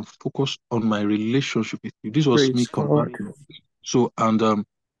benefits, I'm focused on my relationship with you. This was me Praise God. converting. So and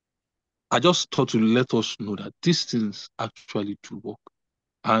I just thought to let us know that these things actually do work.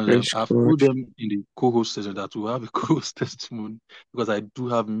 And Praise I've God. told them in the co-host session that we'll have a co-host testimony because I do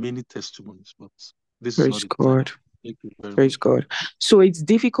have many testimonies, but this is not Praise the time. God. Thank you very Praise much. God. So it's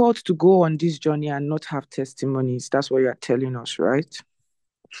difficult to go on this journey and not have testimonies. That's what you're telling us, right?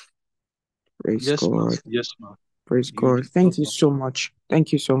 Praise Yes, ma'am. God. Yes, ma'am. Praise You God. do. Thank you so much.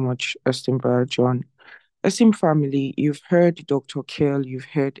 Thank you so much, esteemed Brother John. Esteemed family, you've heard Dr. Kell, you've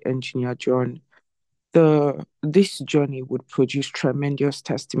heard Engineer John. This journey would produce tremendous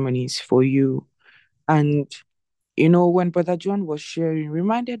testimonies for you. And when Brother John was sharing,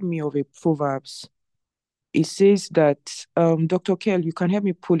 reminded me of a Proverbs. It says that Dr. Kell, you can help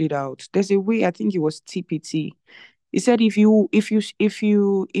me pull it out. There's a way, I think it was TPT. He said if you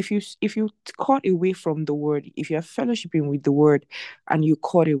cut away from the word, if you're fellowshipping with the word and you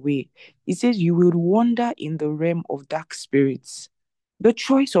cut away, it says you will wander in the realm of dark spirits. The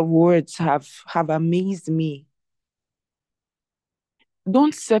choice of words have amazed me.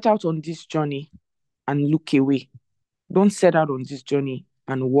 Don't set out on this journey and look away. Don't set out on this journey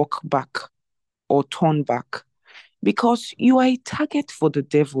and walk back or turn back because you are a target for the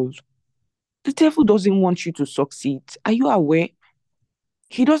devil. The devil doesn't want you to succeed. Are you aware?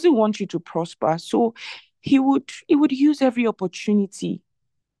 He doesn't want you to prosper. So he would use every opportunity.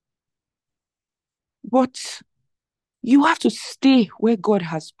 But you have to stay where God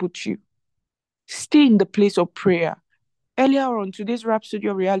has put you. Stay in the place of prayer. Earlier on, today's Rhapsody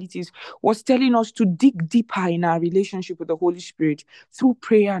of Realities was telling us to dig deeper in our relationship with the Holy Spirit through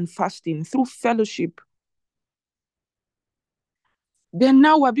prayer and fasting, through fellowship. Then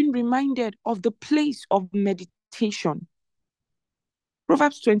now we're being reminded of the place of meditation.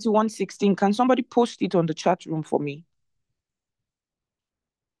 Proverbs 21:16. Can somebody post it on the chat room for me?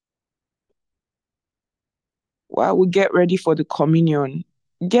 While we get ready for the communion,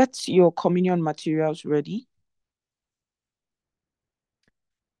 get your communion materials ready.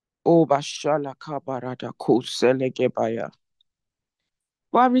 Oh, bashala kabarada koselegebaya.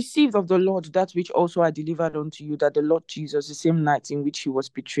 For I received of the Lord that which also I delivered unto you, that the Lord Jesus, the same night in which he was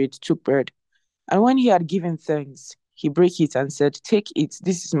betrayed, took bread. And when he had given thanks, he brake it and said, take it,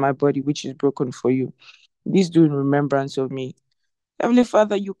 this is my body, which is broken for you. This do in remembrance of me. Heavenly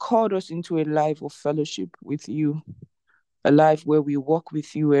Father, you called us into a life of fellowship with you, a life where we walk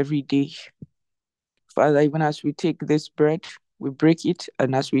with you every day. Father, even as we take this bread, we break it,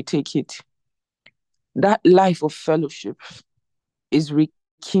 and as we take it, that life of fellowship is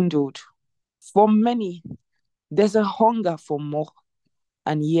rekindled. For many, there's a hunger for more.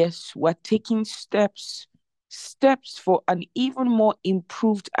 And yes, we're taking steps steps for an even more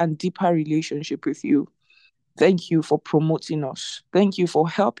improved and deeper relationship with you. Thank you for promoting us. Thank you for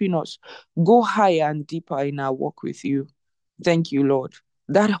helping us go higher and deeper in our walk with you. Thank you, Lord.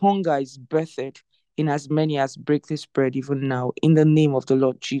 That hunger is birthed in as many as break this bread even now, in the name of the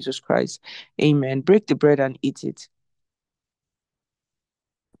Lord Jesus Christ. Amen. Break the bread and eat it.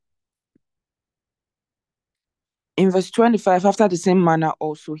 In verse 25, after the same manner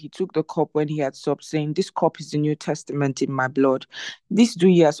also, he took the cup when he had supped, saying, This cup is the New Testament in my blood. This do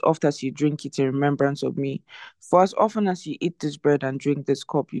ye as oft as you drink it in remembrance of me. For as often as you eat this bread and drink this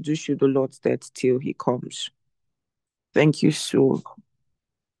cup, you do show the Lord's death till he comes. Thank you, soul.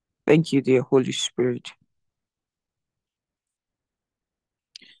 Thank you, dear Holy Spirit.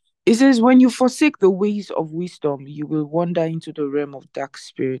 It says, when you forsake the ways of wisdom, you will wander into the realm of dark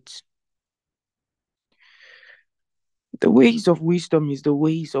spirits. The ways of wisdom is the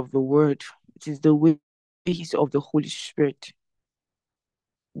ways of the word. It is the ways of the Holy Spirit.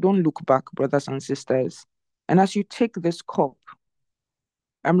 Don't look back, brothers and sisters. And as you take this cup,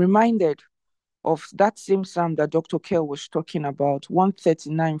 I'm reminded of that same psalm that Dr. Kell was talking about,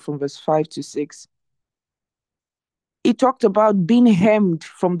 139 from verse 5 to 6. He talked about being hemmed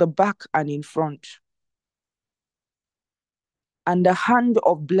from the back and in front, and the hand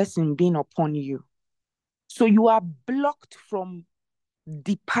of blessing being upon you. So you are blocked from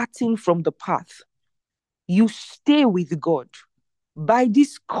departing from the path. You stay with God. By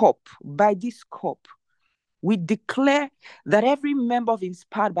this cup, we declare that every member of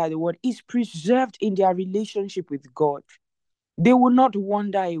Inspired by the Word is preserved in their relationship with God. They will not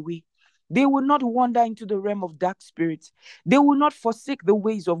wander away. They will not wander into the realm of dark spirits. They will not forsake the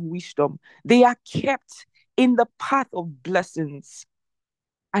ways of wisdom. They are kept in the path of blessings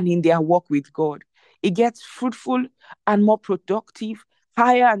and in their walk with God. It gets fruitful and more productive,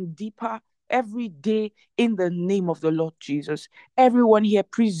 higher and deeper every day in the name of the Lord Jesus. Everyone here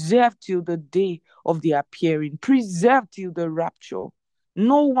preserved till the day of the appearing, preserved till the rapture.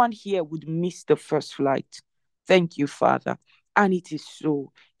 No one here would miss the first flight. Thank you, Father. And it is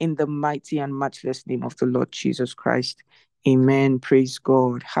so in the mighty and matchless name of the Lord Jesus Christ. Amen. Praise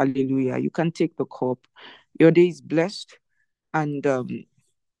God. Hallelujah. You can take the cup. Your day is blessed. And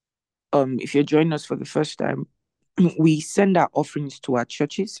if you're joining us for the first time, we send our offerings to our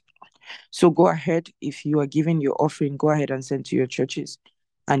churches. So go ahead. If you are giving your offering, go ahead and send to your churches.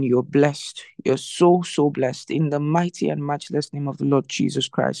 And you're blessed. You're so, so blessed in the mighty and matchless name of the Lord Jesus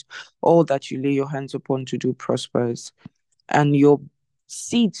Christ. All that you lay your hands upon to do prospers. And your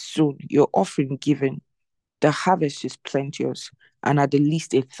seed sown, your offering given, the harvest is plenteous, and at the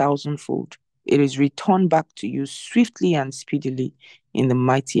least 1,000-fold. It is returned back to you swiftly and speedily in the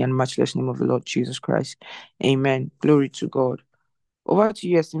mighty and matchless name of the Lord Jesus Christ. Amen. Glory to God. Over to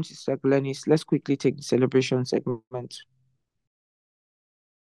you, esteemed Sister Glennis. Let's quickly take the celebration segment.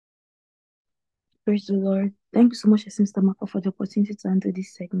 Praise the Lord. Thank you so much, Sister Maka, for the opportunity to enter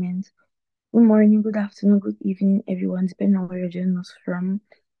this segment. Good morning, good afternoon, good evening, everyone, depending on where you're joining us from.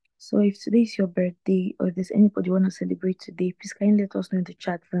 So if today is your birthday or if there's anybody you want to celebrate today, please kindly let us know in the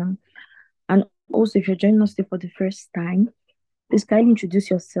chat room. And also, if you're joining us today for the first time, please kindly introduce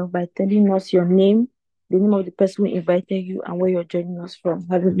yourself by telling us your name, the name of the person who invited you, and where you're joining us from.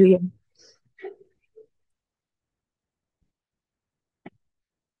 Hallelujah.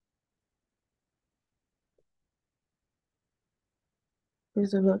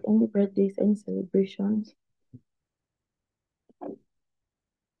 Praise the Lord. Any birthdays, any celebrations?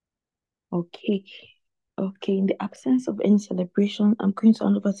 Okay. Okay, in the absence of any celebration, I'm going to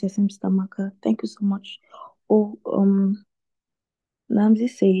hand over to Mr. Maka. Thank you so much. Oh, Namzi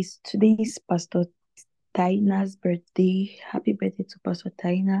says today is Pastor Taina's birthday. Happy birthday to Pastor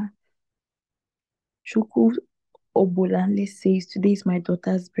Taina. Shuku Obolanle says today is my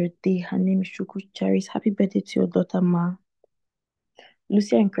daughter's birthday. Her name is Shuku Charis. Happy birthday to your daughter, Ma.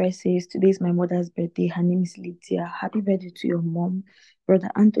 Lucia and Christ says today is my mother's birthday. Her name is Lydia. Happy birthday to your mom. Brother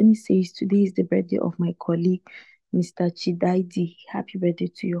Anthony says today is the birthday of my colleague, Mr. Chidaidi. Happy birthday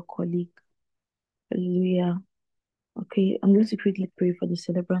to your colleague. Hallelujah. Okay, I'm going to quickly pray for the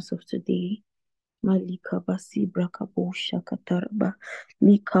celebrants of today. Malika basi brakabo shakataraba.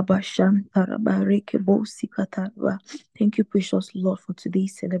 Likaba shantaraba rekebo sikataraba. Thank you, precious Lord, for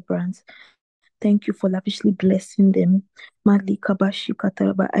today's celebrants. Thank you for lavishly blessing them. I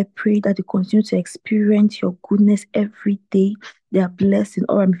pray that they continue to experience your goodness every day. They are blessed in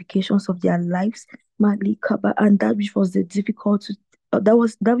all ramifications of their lives. And that which was the difficult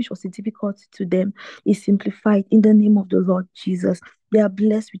that which was the difficult to them is simplified in the name of the Lord Jesus. They are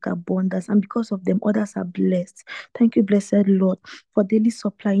blessed with abundance, and because of them, others are blessed. Thank you, blessed Lord, for daily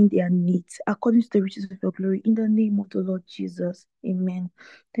supplying their needs according to the riches of your glory. In the name of the Lord Jesus. Amen.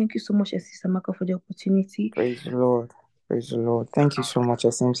 Thank you so much, Sister Maka, for the opportunity. Praise the Lord. Praise the Lord. Thank you so much,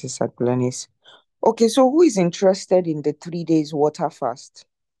 SMC Glenis. Okay, so who is interested in the 3 days water fast?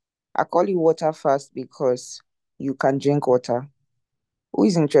 I call it water fast because you can drink water. Who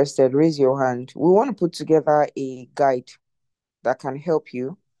is interested? Raise your hand. We want to put together a guide that can help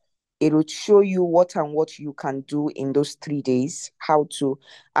you. It will show you what and what you can do in those 3 days, how to,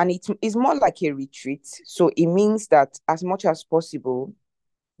 and it is more like a retreat. So it means that as much as possible,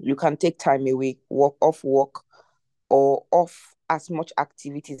 you can take time away, work, or off as much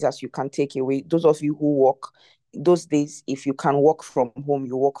activities as you can take away. Those of you who work, those days, if you can work from home,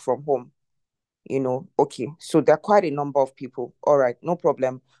 you work from home. Okay, so there are quite a number of people. All right, no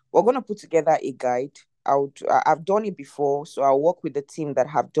problem. We're going to put together a guide. I've done it before, so I'll work with the team that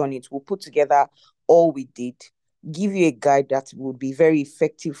have done it. We'll put together all we did, give you a guide that will be very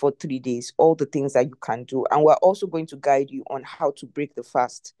effective for 3 days, all the things that you can do. And we're also going to guide you on how to break the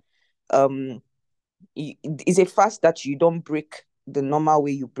fast. It's a fast that you don't break the normal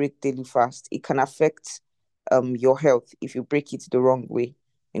way you break daily fast. It can affect your health if you break it the wrong way.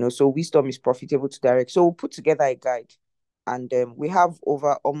 So wisdom is profitable to direct. So we'll put together a guide, and we have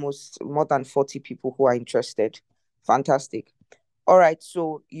over almost more than 40 people who are interested. Fantastic. All right,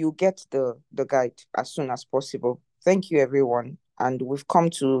 so you get the guide as soon as possible. Thank you, everyone. And we've come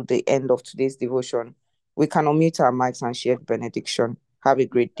to the end of today's devotion. We can unmute our mics and share benediction. Have a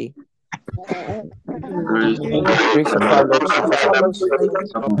great day. Praise The grace of our Lord Jesus Christ, the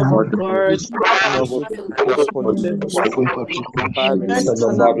Lord. the love of God's Holy Spirit, abide with Rest us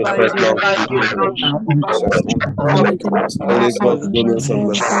and now abide and with us forevermore. now. In Jesus' name. Surely Surely, goodness and Only mercy God's shall goodness follow goodness and and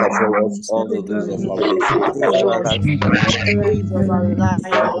us mercy mercy all shall the shall follow follow us days us of all our the days all of the our life. days life. of We our shall life. dwell in the And Days of our life,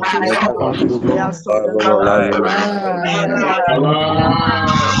 we we shall shall dwell dwell in in the the house house of of the the Forevermore, Lord Lord amen. forever and forever ever. and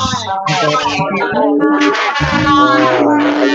ever. Amen.